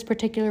gets this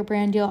particular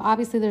brand deal.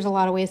 Obviously, there's a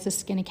lot of ways to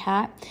skin a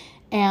cat,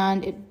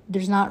 and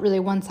there's not really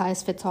one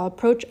size fits all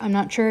approach. I'm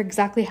not sure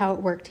exactly how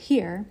it worked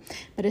here,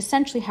 but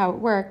essentially how it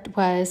worked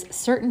was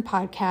certain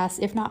podcasts,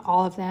 if not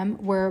all of them,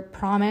 were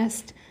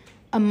promised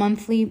a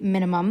monthly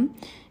minimum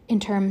in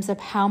terms of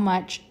how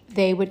much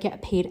they would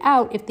get paid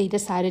out if they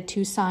decided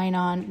to sign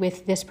on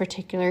with this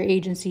particular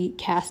agency,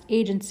 cast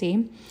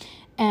agency.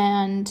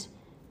 And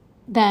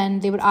then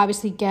they would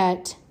obviously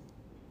get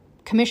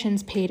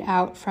commissions paid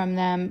out from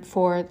them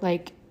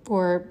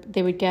or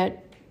they would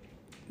get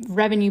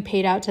revenue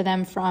paid out to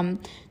them from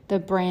the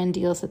brand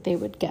deals that they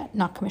would get,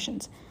 not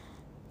commissions,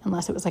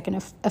 unless it was like an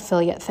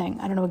affiliate thing.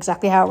 I don't know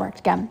exactly how it worked.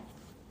 Again,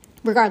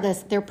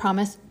 regardless, they're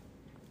promised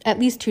at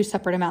least two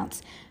separate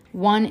amounts.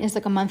 One is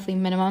like a monthly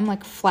minimum,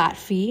 like flat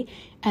fee,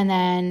 and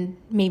then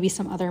maybe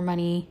some other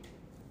money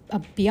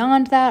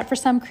beyond that for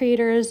some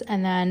creators.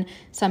 And then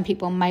some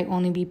people might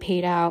only be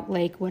paid out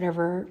like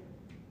whatever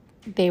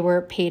they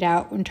were paid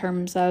out in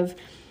terms of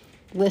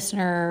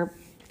listener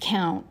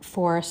count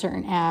for a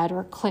certain ad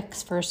or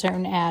clicks for a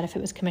certain ad if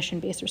it was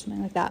commission based or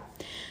something like that.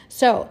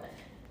 So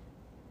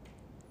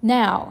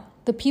now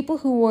the people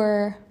who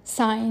were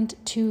signed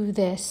to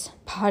this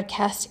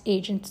podcast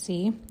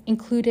agency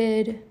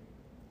included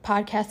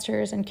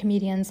podcasters and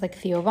comedians like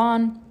Theo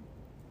Vaughn.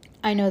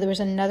 I know there was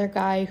another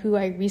guy who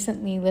I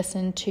recently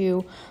listened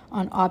to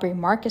on Aubrey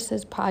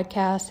Marcus's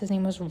podcast. His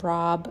name was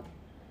Rob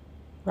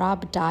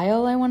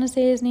Dial, I want to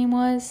say his name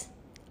was.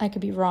 I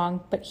could be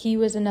wrong, but he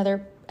was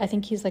another, I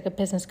think he's like a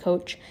business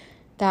coach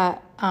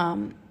that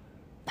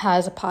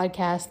has a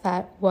podcast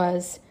that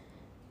was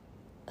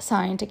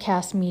signed to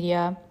Cast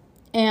Media.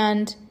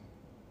 And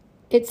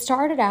it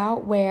started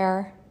out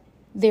where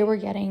they were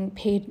getting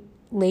paid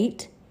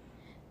late.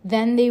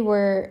 Then they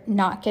were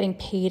not getting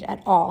paid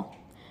at all.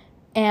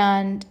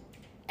 And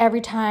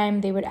every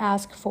time they would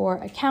ask for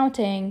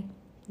accounting,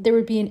 there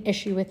would be an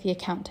issue with the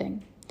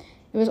accounting.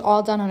 It was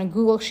all done on a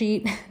Google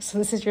Sheet. So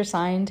this is your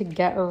sign to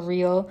get a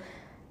real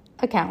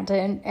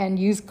accountant and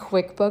use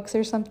QuickBooks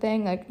or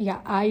something. Like,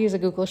 yeah, I use a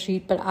Google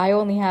Sheet, but I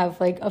only have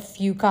like a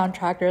few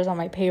contractors on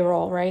my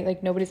payroll, right?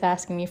 Like nobody's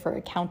asking me for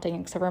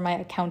accounting except for my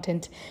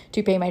accountant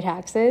to pay my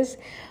taxes.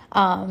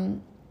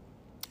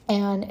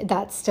 And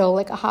that's still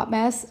like a hot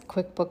mess.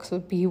 QuickBooks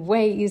would be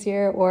way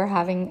easier, or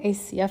having a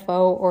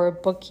CFO or a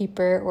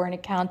bookkeeper or an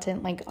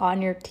accountant like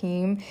on your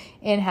team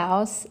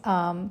in-house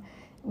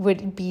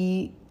would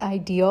be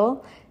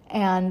ideal,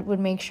 and would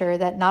make sure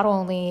that not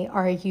only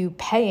are you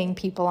paying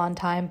people on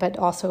time, but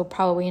also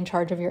probably in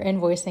charge of your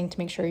invoicing to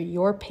make sure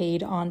you're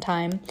paid on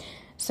time.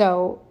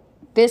 So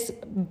this,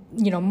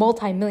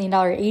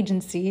 multi-million-dollar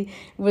agency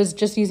was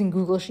just using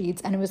Google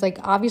Sheets, and it was like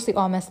obviously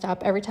all messed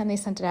up. Every time they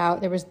sent it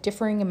out, there was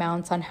differing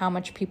amounts on how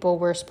much people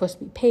were supposed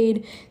to be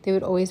paid. They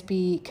would always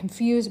be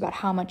confused about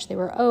how much they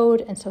were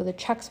owed, and so the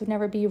checks would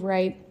never be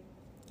right.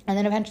 And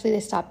then eventually they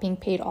stopped being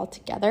paid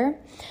altogether.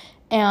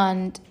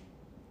 And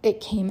it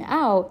came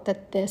out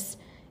that this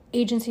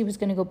agency was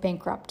going to go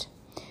bankrupt.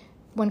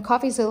 When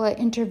CoffeeZilla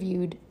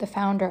interviewed the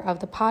founder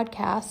of the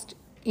podcast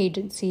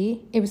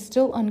agency, it was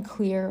still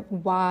unclear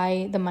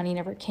why the money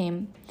never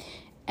came.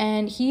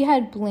 And he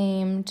had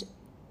blamed,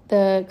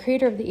 the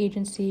creator of the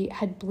agency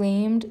had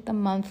blamed the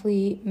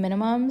monthly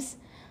minimums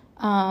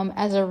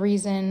as a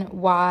reason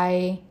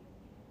why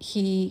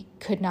he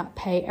could not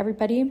pay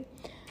everybody,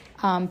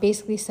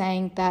 basically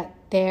saying that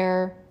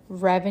their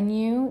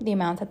revenue, the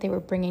amount that they were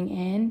bringing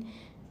in,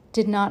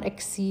 did not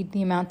exceed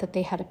the amount that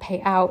they had to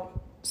pay out.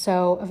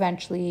 So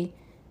eventually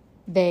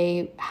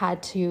they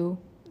had to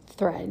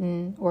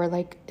threaten, or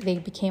like they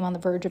became on the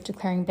verge of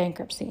declaring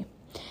bankruptcy.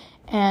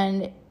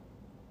 And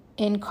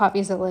in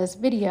CoffeeZilla's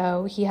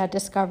video, he had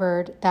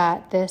discovered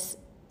that this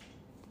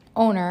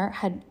owner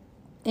had,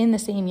 in the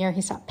same year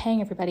he stopped paying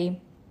everybody,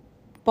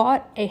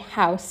 bought a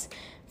house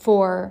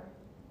for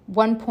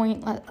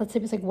let's say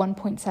it was like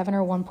 $1.7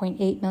 or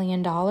 $1.8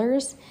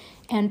 million,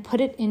 and put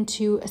it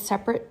into a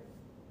separate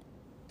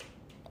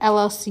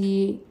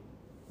LLC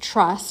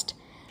trust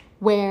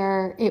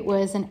where it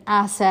was an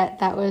asset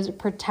that was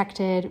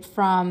protected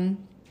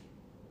from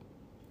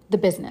the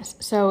business.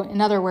 So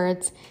in other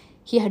words,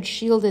 he had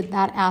shielded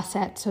that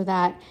asset so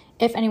that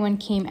if anyone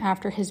came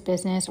after his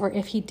business, or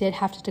if he did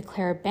have to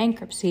declare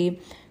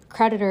bankruptcy,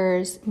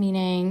 creditors,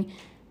 meaning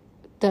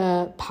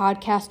the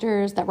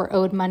podcasters that were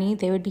owed money,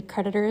 they would be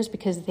creditors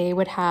because they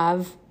would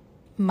have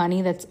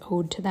money that's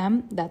owed to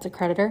them. That's a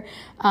creditor.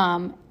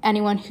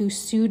 Anyone who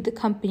sued the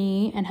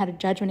company and had a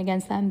judgment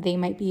against them, they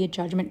might be a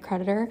judgment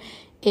creditor.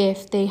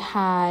 If they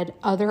had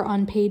other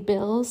unpaid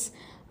bills,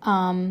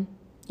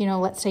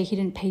 let's say he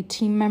didn't pay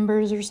team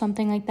members or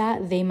something like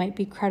that, they might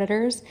be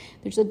creditors.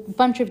 There's a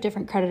bunch of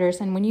different creditors,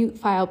 and when you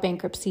file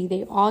bankruptcy,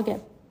 they all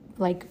get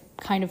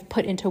kind of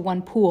put into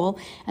one pool,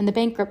 and the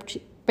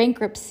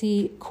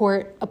bankruptcy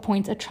court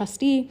appoints a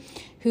trustee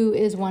who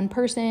is one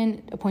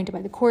person appointed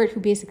by the court who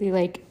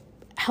basically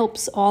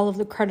helps all of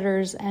the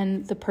creditors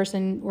and the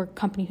person or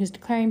company who's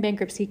declaring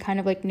bankruptcy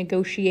kind of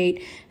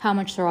negotiate how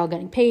much they're all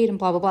getting paid and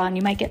blah, blah, blah. And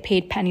you might get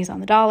paid pennies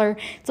on the dollar.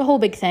 It's a whole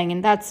big thing.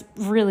 And that's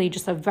really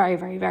just a very,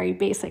 very, very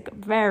basic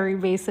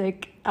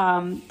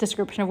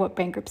description of what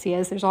bankruptcy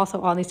is. There's also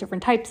all these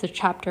different types of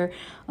Chapter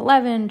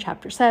 11,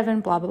 Chapter 7,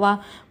 blah, blah,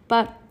 blah.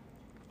 But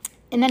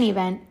in any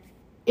event,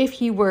 if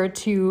he were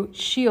to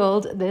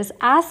shield this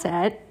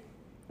asset,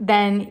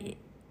 then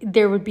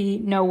there would be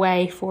no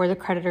way for the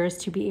creditors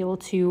to be able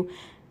to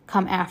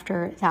come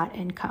after that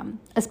income,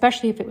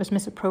 especially if it was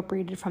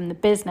misappropriated from the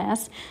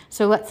business.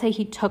 So let's say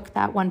he took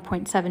that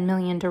 $1.7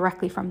 million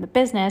directly from the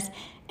business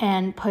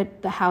and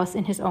put the house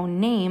in his own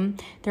name.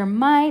 There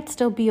might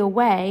still be a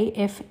way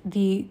if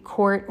the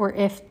court or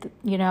if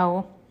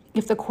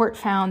the court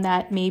found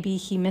that maybe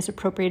he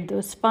misappropriated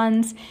those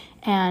funds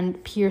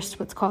and pierced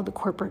what's called the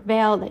corporate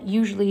veil that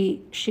usually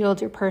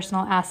shields your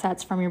personal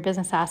assets from your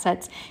business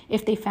assets.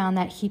 If they found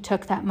that he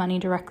took that money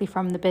directly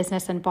from the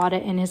business and bought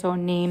it in his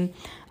own name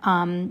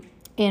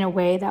in a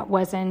way that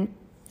wasn't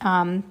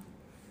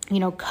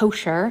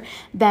kosher,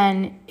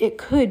 then it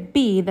could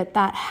be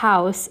that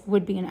house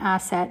would be an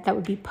asset that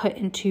would be put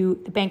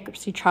into the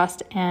bankruptcy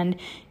trust, and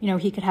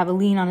he could have a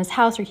lien on his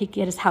house, or he could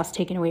get his house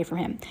taken away from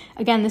him.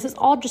 Again, this is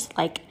all just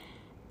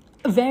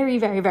very,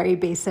 very, very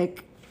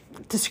basic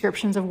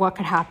descriptions of what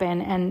could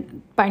happen,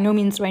 and by no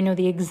means do I know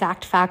the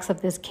exact facts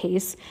of this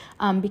case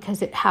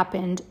because it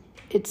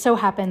so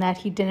happened that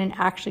he didn't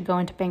actually go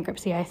into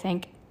bankruptcy. I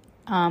think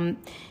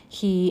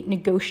he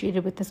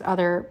negotiated with this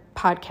other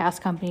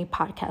podcast company,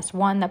 Podcast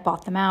One, that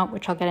bought them out,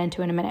 which I'll get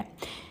into in a minute.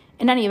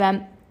 In any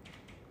event,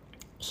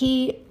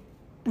 he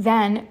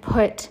then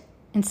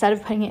instead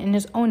of putting it in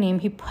his own name,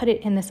 he put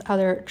it in this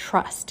other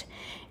trust.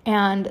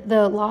 And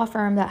the law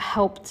firm that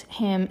helped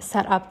him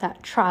set up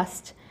that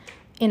trust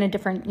in a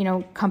different,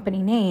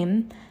 company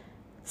name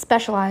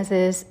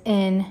specializes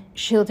in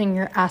shielding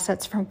your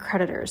assets from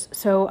creditors.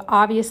 So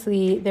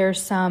obviously there's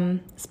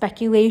some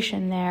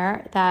speculation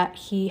there that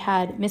he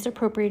had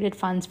misappropriated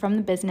funds from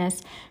the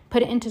business,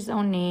 put it into his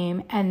own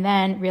name, and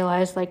then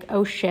realized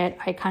oh shit,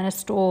 I kind of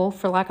stole,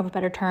 for lack of a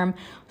better term,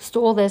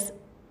 this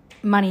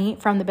money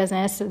from the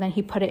business. So then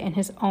he put it in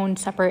his own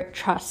separate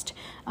trust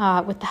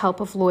with the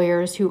help of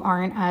lawyers who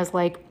aren't as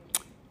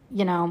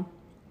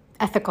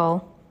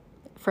ethical,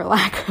 for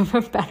lack of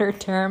a better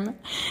term.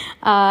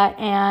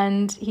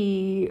 And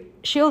he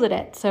shielded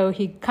it. So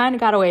he kind of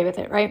got away with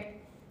it, right?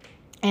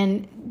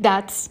 And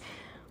that's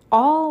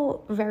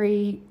all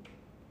very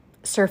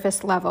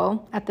surface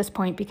level at this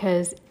point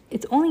because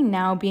it's only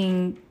now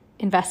being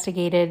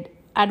investigated.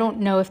 I don't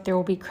know if there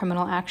will be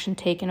criminal action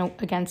taken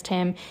against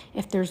him,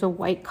 if there's a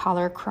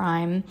white-collar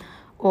crime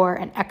or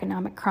an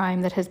economic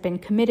crime that has been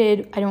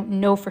committed. I don't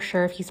know for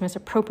sure if he's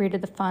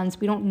misappropriated the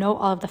funds. We don't know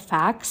all of the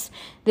facts.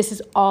 This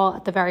is all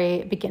at the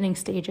very beginning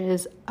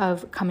stages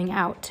of coming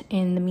out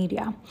in the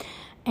media.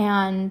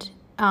 And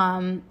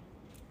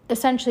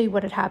essentially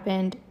what had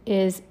happened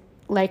is,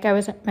 like I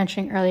was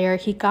mentioning earlier,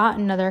 he got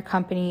another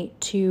company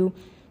to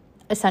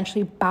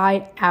essentially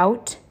buy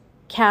out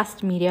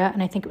Kast Media,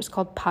 and I think it was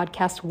called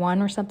Podcast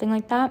One or something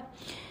like that.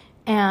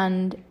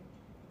 And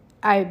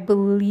I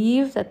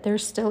believe that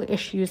there's still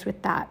issues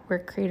with that where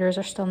creators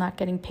are still not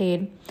getting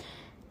paid.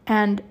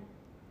 And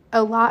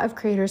a lot of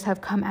creators have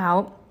come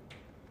out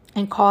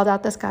and called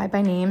out this guy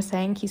by name,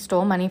 saying he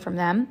stole money from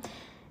them.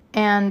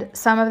 And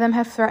some of them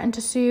have threatened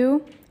to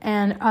sue,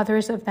 and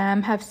others of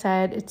them have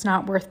said it's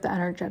not worth the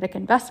energetic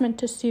investment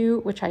to sue,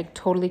 which I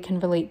totally can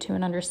relate to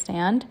and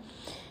understand.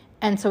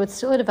 And so it's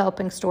still a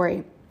developing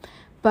story.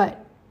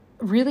 But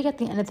really, at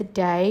the end of the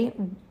day,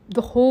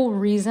 the whole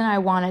reason I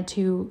wanted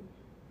to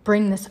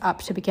bring this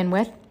up to begin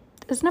with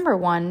is, number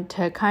one,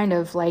 to kind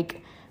of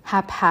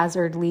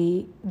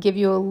haphazardly give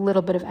you a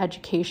little bit of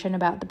education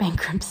about the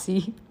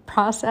bankruptcy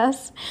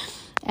process.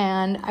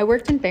 And I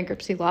worked in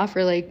bankruptcy law for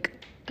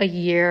a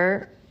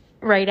year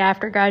right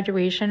after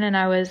graduation, and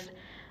I was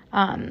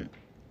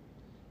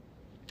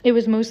it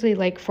was mostly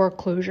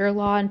foreclosure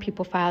law and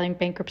people filing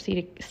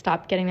bankruptcy to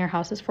stop getting their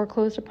houses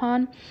foreclosed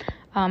upon.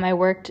 I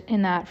worked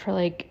in that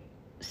for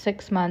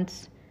 6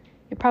 months,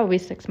 probably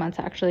 6 months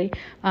actually,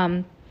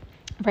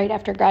 right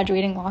after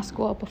graduating law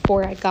school,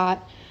 before I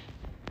got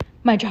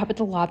my job at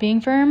the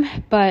lobbying firm.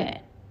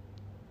 But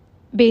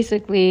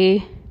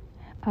basically,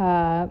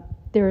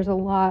 there's a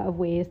lot of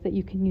ways that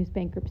you can use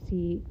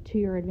bankruptcy to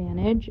your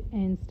advantage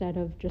instead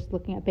of just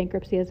looking at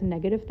bankruptcy as a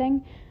negative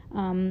thing.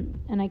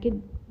 And I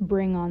could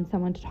bring on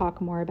someone to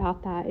talk more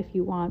about that if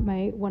you want.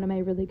 One of my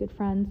really good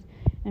friends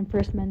and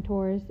first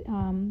mentors,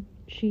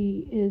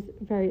 she is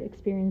very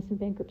experienced in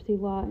bankruptcy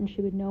law, and she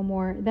would know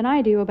more than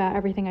I do about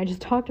everything I just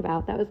talked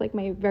about. That was like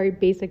my very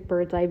basic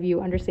bird's eye view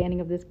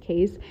understanding of this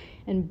case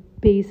and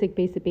basic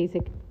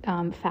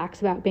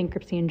facts about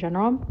bankruptcy in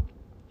general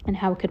and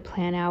how it could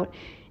plan out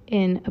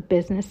in a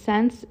business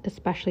sense,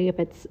 especially if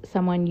it's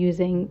someone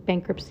using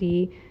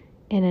bankruptcy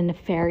in a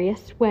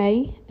nefarious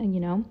way,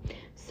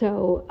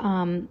 So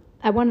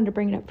I wanted to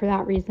bring it up for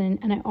that reason.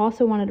 And I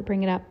also wanted to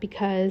bring it up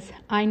because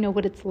I know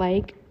what it's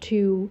like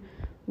to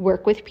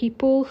work with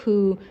people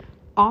who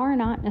are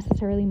not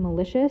necessarily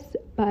malicious,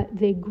 but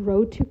they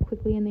grow too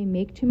quickly and they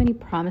make too many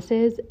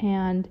promises,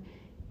 and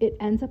it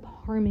ends up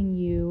harming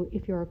you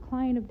if you're a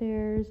client of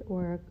theirs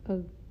or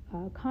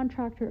a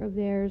contractor of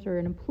theirs or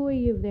an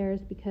employee of theirs,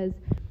 because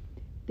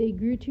they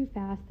grew too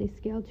fast, they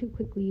scaled too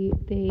quickly,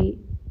 they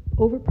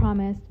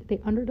overpromised, they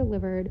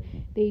underdelivered,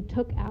 they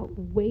took out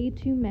way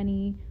too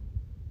many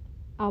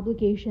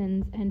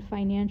obligations and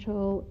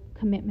financial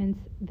commitments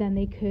than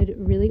they could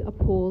really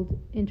uphold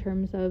in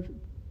terms of,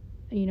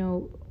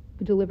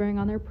 delivering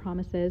on their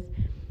promises.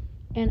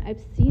 And I've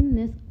seen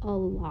this a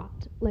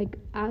lot. Like,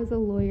 as a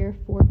lawyer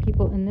for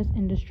people in this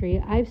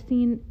industry, I've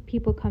seen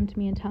people come to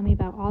me and tell me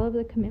about all of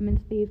the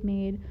commitments they've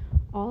made,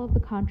 all of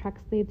the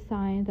contracts they've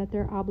signed that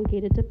they're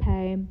obligated to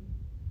pay,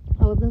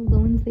 all of the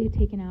loans they've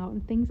taken out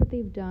and things that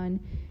they've done.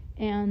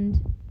 And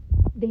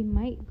they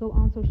might go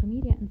on social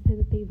media and say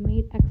that they've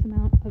made X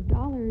amount of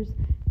dollars,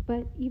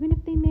 but even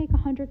if they make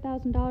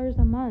 $100,000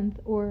 a month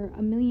or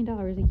 $1 million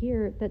a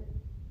year,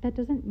 that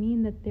doesn't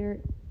mean that they're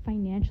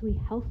financially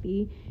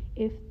healthy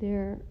if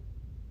their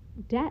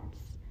debts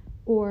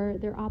or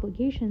their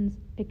obligations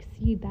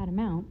exceed that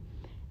amount.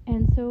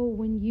 And so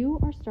when you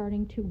are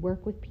starting to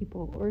work with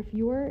people, or if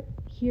you're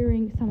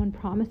hearing someone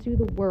promise you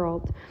the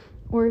world,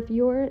 or if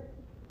you're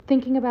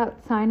thinking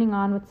about signing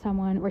on with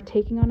someone or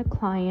taking on a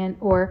client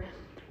or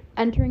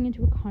entering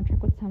into a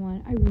contract with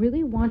someone, I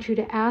really want you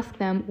to ask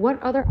them,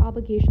 what other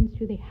obligations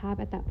do they have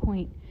at that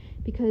point?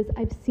 Because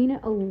I've seen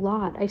it a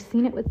lot. I've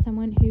seen it with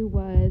someone who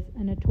was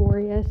a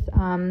notorious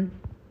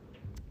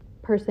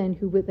person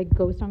who would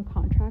ghost on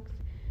contracts.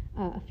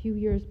 A few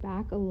years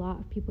back, a lot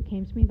of people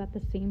came to me about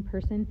the same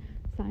person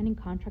signing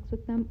contracts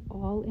with them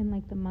all in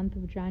the month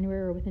of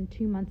January or within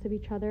 2 months of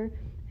each other,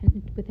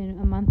 and within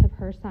a month of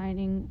her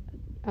signing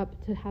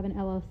up to have an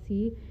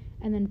LLC.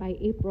 And then by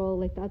April,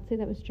 let's say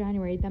that was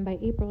January, then by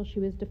April she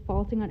was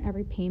defaulting on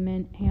every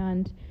payment,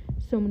 and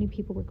so many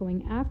people were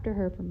going after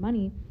her for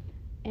money.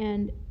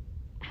 And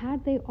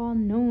had they all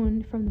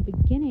known from the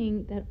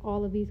beginning that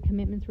all of these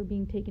commitments were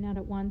being taken out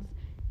at once,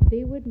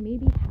 they would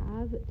maybe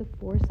have the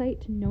foresight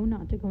to know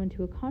not to go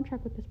into a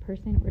contract with this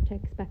person or to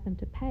expect them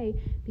to pay,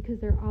 because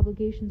their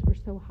obligations were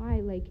so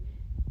high.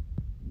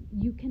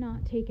 You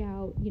cannot take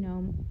out,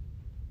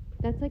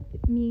 that's like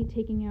me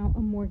taking out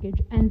a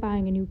mortgage and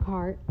buying a new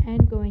car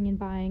and going and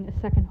buying a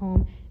second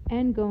home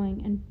and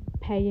going and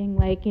paying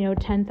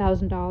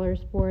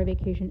 $10,000 for a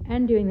vacation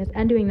and doing this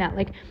and doing that,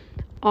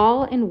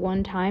 all in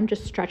one time,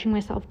 just stretching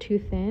myself too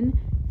thin.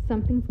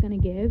 Something's going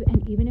to give.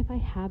 And even if I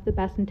have the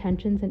best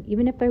intentions and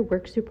even if I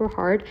work super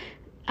hard,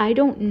 I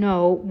don't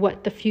know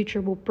what the future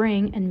will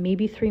bring. And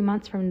maybe 3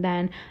 months from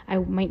then, I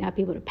might not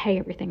be able to pay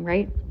everything,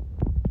 right?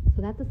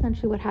 So that's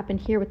essentially what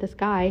happened here with this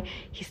guy.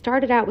 He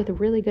started out with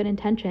really good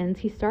intentions.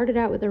 He started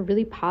out with a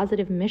really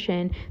positive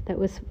mission that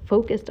was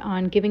focused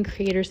on giving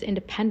creators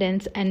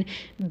independence and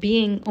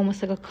being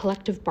almost like a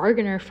collective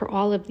bargainer for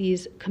all of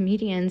these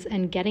comedians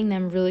and getting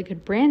them really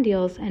good brand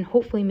deals and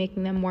hopefully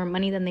making them more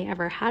money than they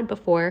ever had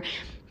before.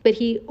 But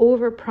he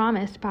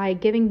overpromised by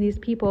giving these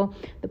people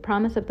the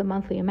promise of the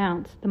monthly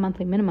amounts, the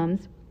monthly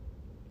minimums,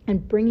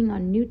 and bringing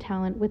on new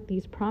talent with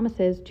these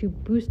promises to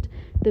boost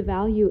the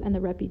value and the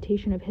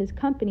reputation of his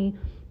company.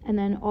 And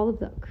then all of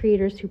the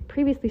creators who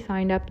previously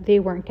signed up,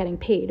 they weren't getting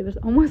paid. It was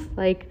almost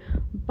like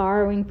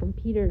borrowing from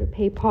Peter to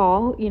pay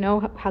Paul,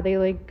 how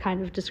they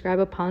kind of describe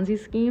a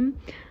Ponzi scheme.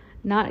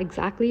 Not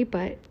exactly,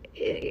 but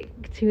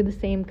to the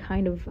same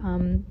kind of,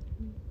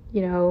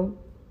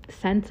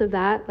 sense of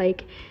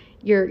that.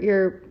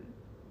 You're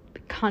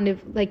kind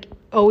of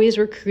always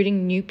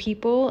recruiting new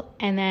people,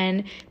 and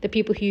then the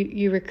people who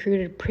you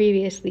recruited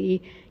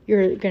previously,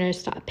 you're going to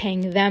stop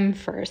paying them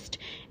first,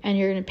 and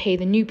you're going to pay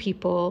the new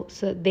people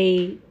so that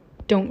they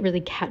don't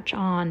really catch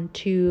on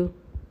to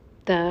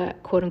the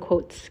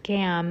quote-unquote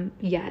scam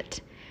yet.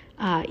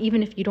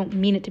 Even if you don't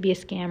mean it to be a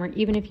scam, or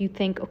even if you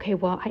think, okay,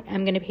 well, I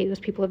am going to pay those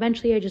people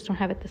eventually, I just don't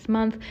have it this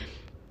month.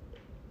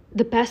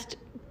 The best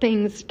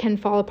things can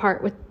fall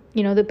apart with,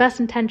 the best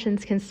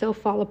intentions can still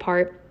fall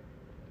apart.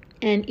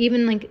 And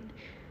even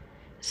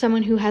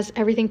someone who has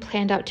everything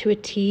planned out to a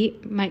T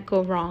might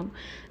go wrong.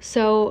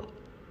 So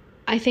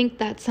I think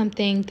that's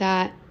something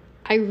that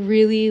I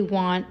really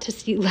want to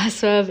see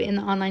less of in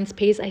the online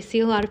space. I see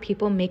a lot of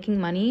people making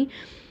money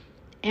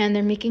and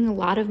they're making a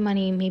lot of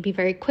money maybe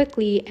very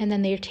quickly, and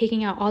then they're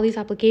taking out all these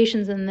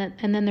obligations, and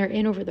then they're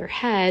in over their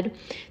head.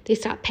 They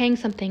stop paying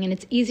something, and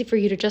it's easy for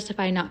you to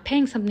justify not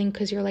paying something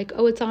because you're like,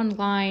 oh, it's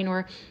online,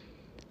 or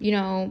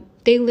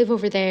they live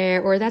over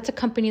there, or that's a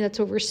company that's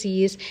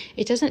overseas.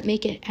 It doesn't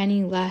make it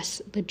any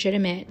less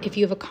legitimate if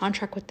you have a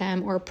contract with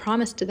them or a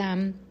promise to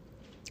them.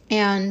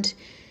 And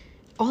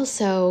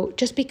also,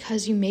 just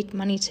because you make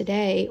money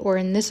today or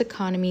in this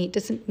economy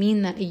doesn't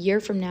mean that a year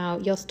from now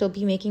you'll still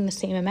be making the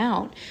same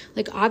amount.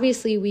 Like,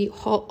 obviously, we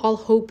all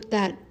hope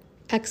that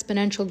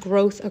exponential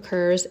growth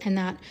occurs and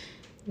that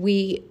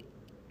we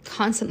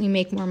constantly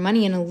make more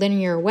money in a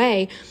linear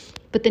way.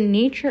 But the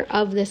nature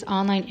of this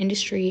online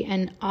industry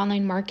and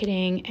online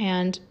marketing,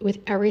 and with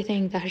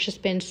everything that has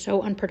just been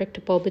so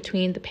unpredictable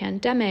between the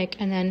pandemic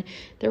and then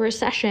the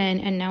recession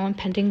and now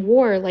impending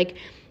war, like,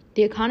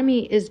 the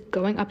economy is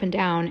going up and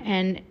down,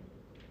 and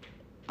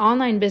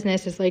online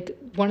business is like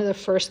one of the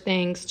first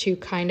things to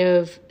kind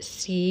of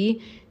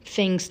see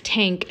things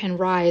tank and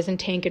rise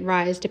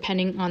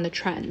depending on the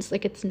trends.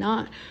 Like, it's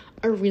not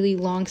a really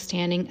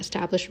long-standing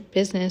established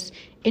business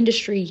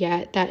industry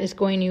yet that is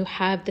going to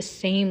have the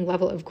same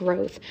level of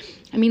growth.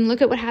 I mean,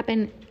 look at what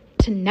happened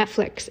to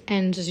Netflix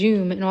and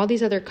Zoom and all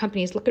these other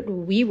companies. Look at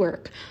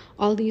WeWork,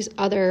 all these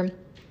other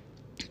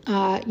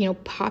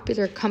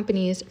popular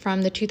companies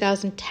from the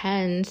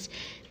 2010s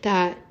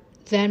that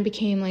then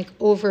became like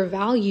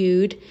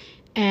overvalued.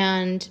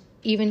 And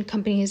even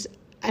companies,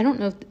 I don't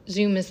know if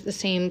Zoom is the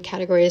same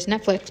category as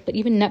Netflix, but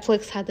even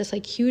Netflix had this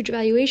like huge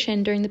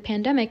valuation during the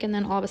pandemic, and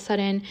then all of a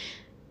sudden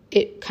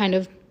it kind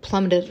of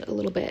plummeted a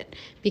little bit,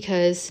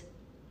 because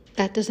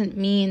that doesn't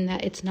mean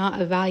that it's not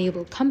a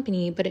valuable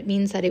company, but it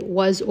means that it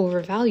was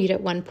overvalued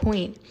at one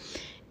point.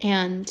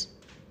 And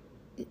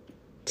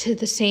to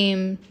the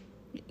same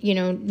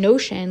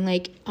notion,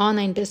 like,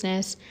 online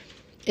business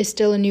is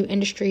still a new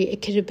industry.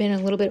 It could have been a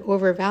little bit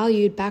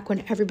overvalued back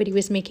when everybody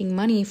was making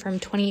money from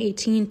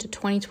 2018 to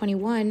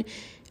 2021.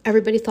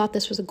 Everybody thought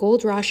this was a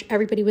gold rush.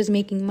 Everybody was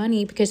making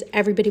money because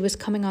everybody was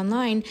coming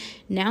online.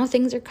 Now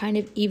things are kind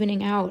of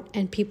evening out,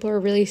 and people are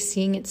really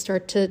seeing it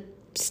start to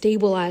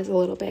stabilize a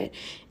little bit.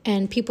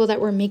 And people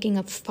that were making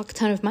a fuck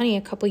ton of money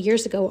a couple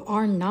years ago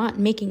are not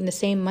making the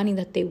same money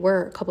that they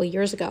were a couple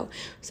years ago.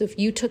 So if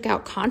you took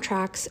out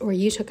contracts or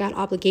you took out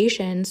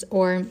obligations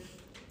or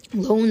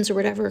loans or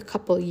whatever a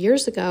couple of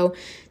years ago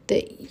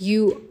that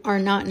you are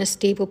not in a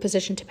stable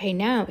position to pay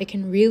now, it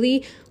can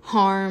really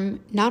harm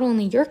not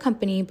only your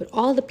company, but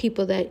all the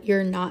people that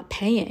you're not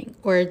paying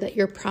or that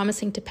you're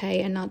promising to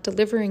pay and not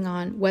delivering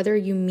on, whether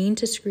you mean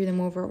to screw them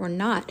over or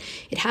not.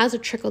 It has a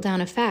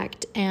trickle-down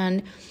effect,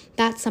 and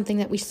that's something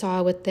that we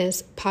saw with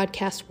this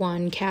Podcast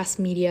One, Kast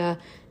Media,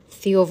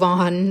 Theo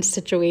Von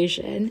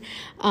situation.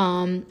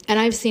 And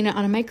I've seen it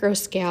on a micro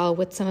scale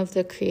with some of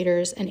the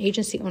creators and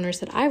agency owners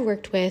that I've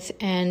worked with,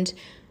 and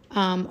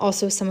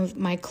also some of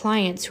my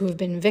clients who have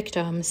been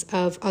victims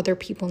of other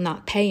people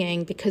not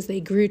paying because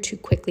they grew too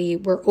quickly,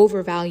 were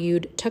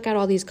overvalued, took out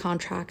all these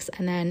contracts,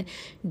 and then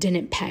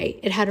didn't pay.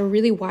 It had a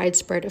really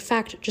widespread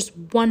effect. Just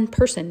one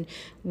person,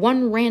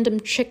 one random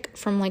chick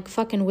from like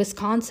fucking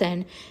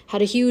Wisconsin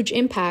had a huge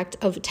impact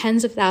of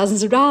tens of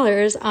thousands of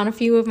dollars on a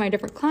few of my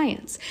different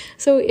clients.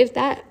 So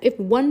if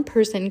one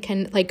person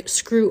can like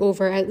screw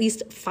over at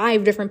least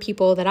 5 different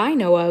people that I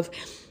know of,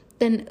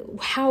 then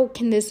how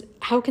can this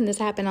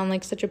happen on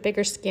like such a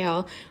bigger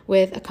scale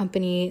with a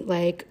company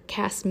like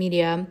Kast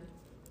Media,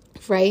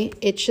 right?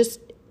 It's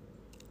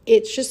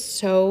just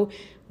so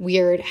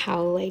weird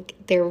how like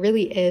there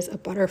really is a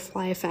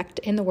butterfly effect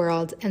in the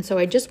world. And so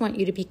I just want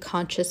you to be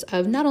conscious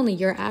of not only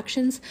your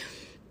actions,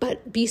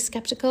 but be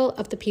skeptical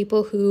of the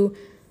people who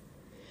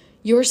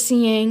you're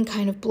seeing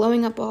kind of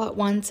blowing up all at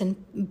once and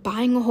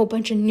buying a whole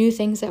bunch of new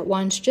things at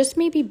once. Just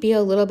maybe be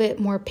a little bit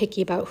more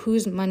picky about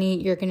whose money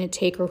you're going to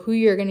take or who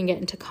you're going to get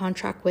into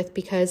contract with,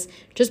 because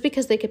just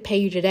because they could pay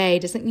you today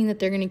doesn't mean that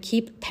they're going to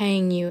keep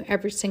paying you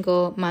every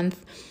single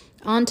month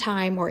on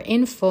time or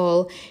in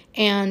full.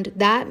 And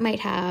that might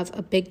have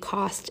a big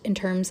cost in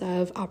terms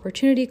of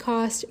opportunity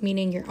cost,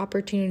 meaning your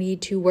opportunity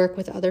to work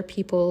with other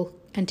people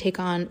and take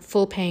on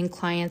full paying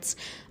clients,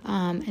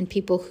 and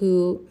people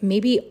who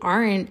maybe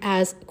aren't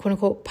as quote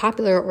unquote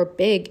popular or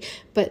big,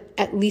 but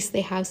at least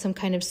they have some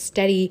kind of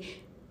steady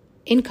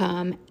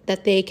income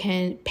that they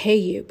can pay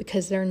you,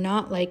 because they're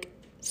not like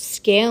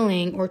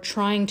scaling or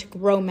trying to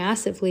grow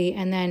massively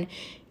and then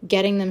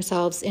getting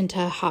themselves into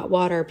hot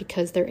water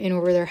because they're in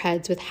over their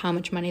heads with how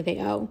much money they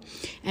owe,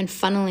 and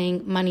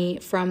funneling money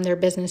from their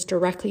business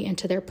directly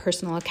into their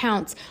personal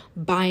accounts,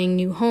 buying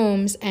new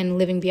homes and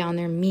living beyond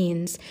their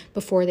means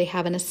before they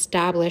have an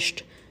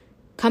established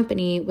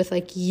company with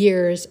like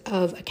years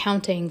of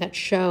accounting that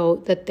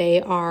show that they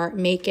are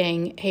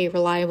making a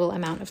reliable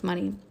amount of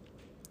money.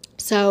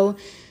 So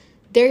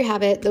there you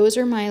have it. Those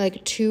are my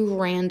like 2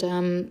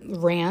 random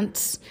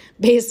rants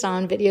based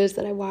on videos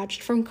that I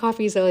watched from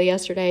CoffeeZilla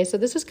yesterday. So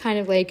this was kind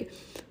of like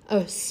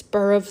a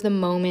spur of the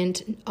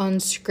moment,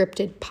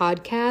 unscripted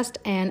podcast.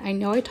 And I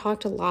know I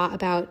talked a lot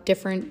about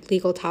different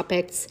legal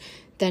topics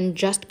than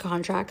just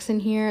contracts in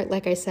here.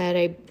 Like I said,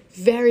 I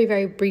very,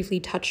 very briefly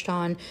touched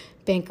on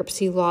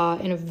bankruptcy law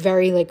in a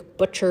very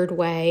butchered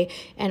way,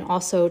 and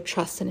also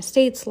trust and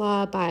estates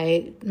law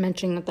by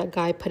mentioning that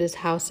guy put his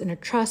house in a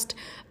trust.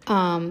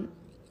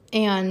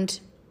 And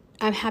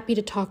I'm happy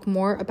to talk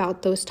more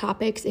about those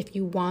topics. If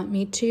you want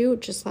me to,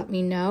 just let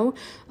me know.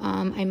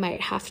 I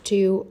might have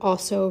to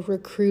also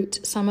recruit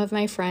some of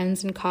my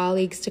friends and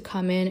colleagues to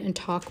come in and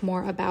talk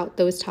more about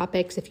those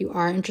topics if you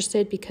are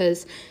interested,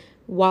 because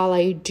while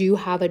I do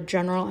have a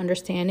general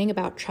understanding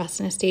about trust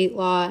and estate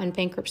law and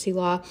bankruptcy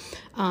law,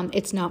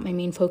 it's not my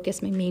main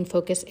focus. My main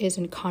focus is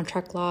in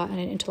contract law and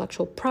in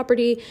intellectual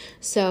property.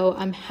 So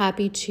I'm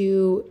happy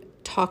to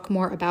talk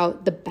more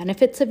about the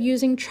benefits of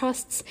using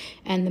trusts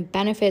and the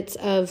benefits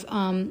of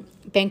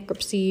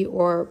bankruptcy,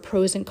 or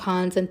pros and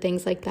cons and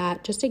things like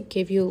that, just to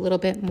give you a little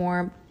bit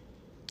more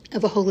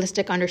of a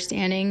holistic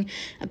understanding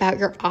about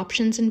your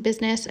options in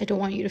business. I don't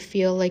want you to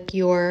feel like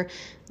you're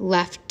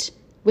left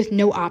with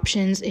no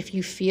options if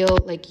you feel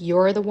like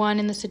you're the one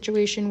in the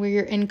situation where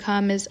your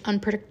income is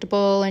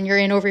unpredictable and you're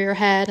in over your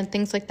head and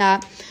things like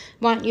that.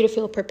 I want you to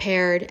feel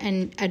prepared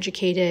and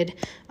educated.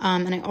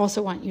 And I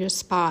also want you to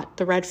spot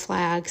the red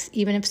flags.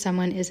 Even if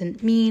someone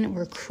isn't mean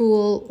or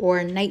cruel or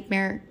a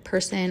nightmare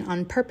person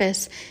on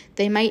purpose,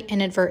 they might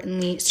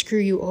inadvertently screw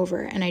you over.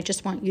 And I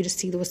just want you to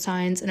see those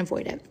signs and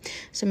avoid it.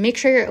 So make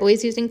sure you're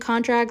always using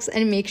contracts,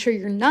 and make sure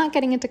you're not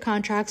getting into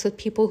contracts with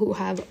people who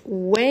have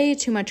way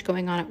too much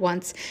going on at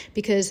once,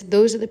 because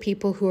those are the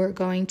people who are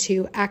going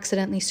to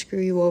accidentally screw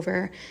you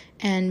over,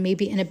 and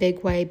maybe in a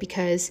big way,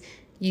 because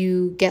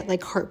you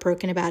get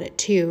heartbroken about it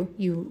too.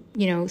 You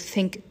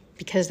think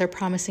because they're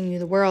promising you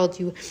the world,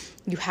 you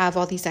have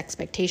all these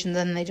expectations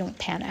and they don't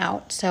pan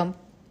out. So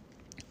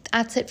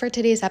that's it for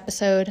today's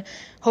episode.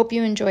 Hope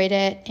you enjoyed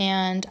it,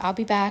 and I'll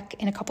be back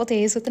in a couple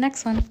days with the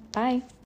next one. Bye.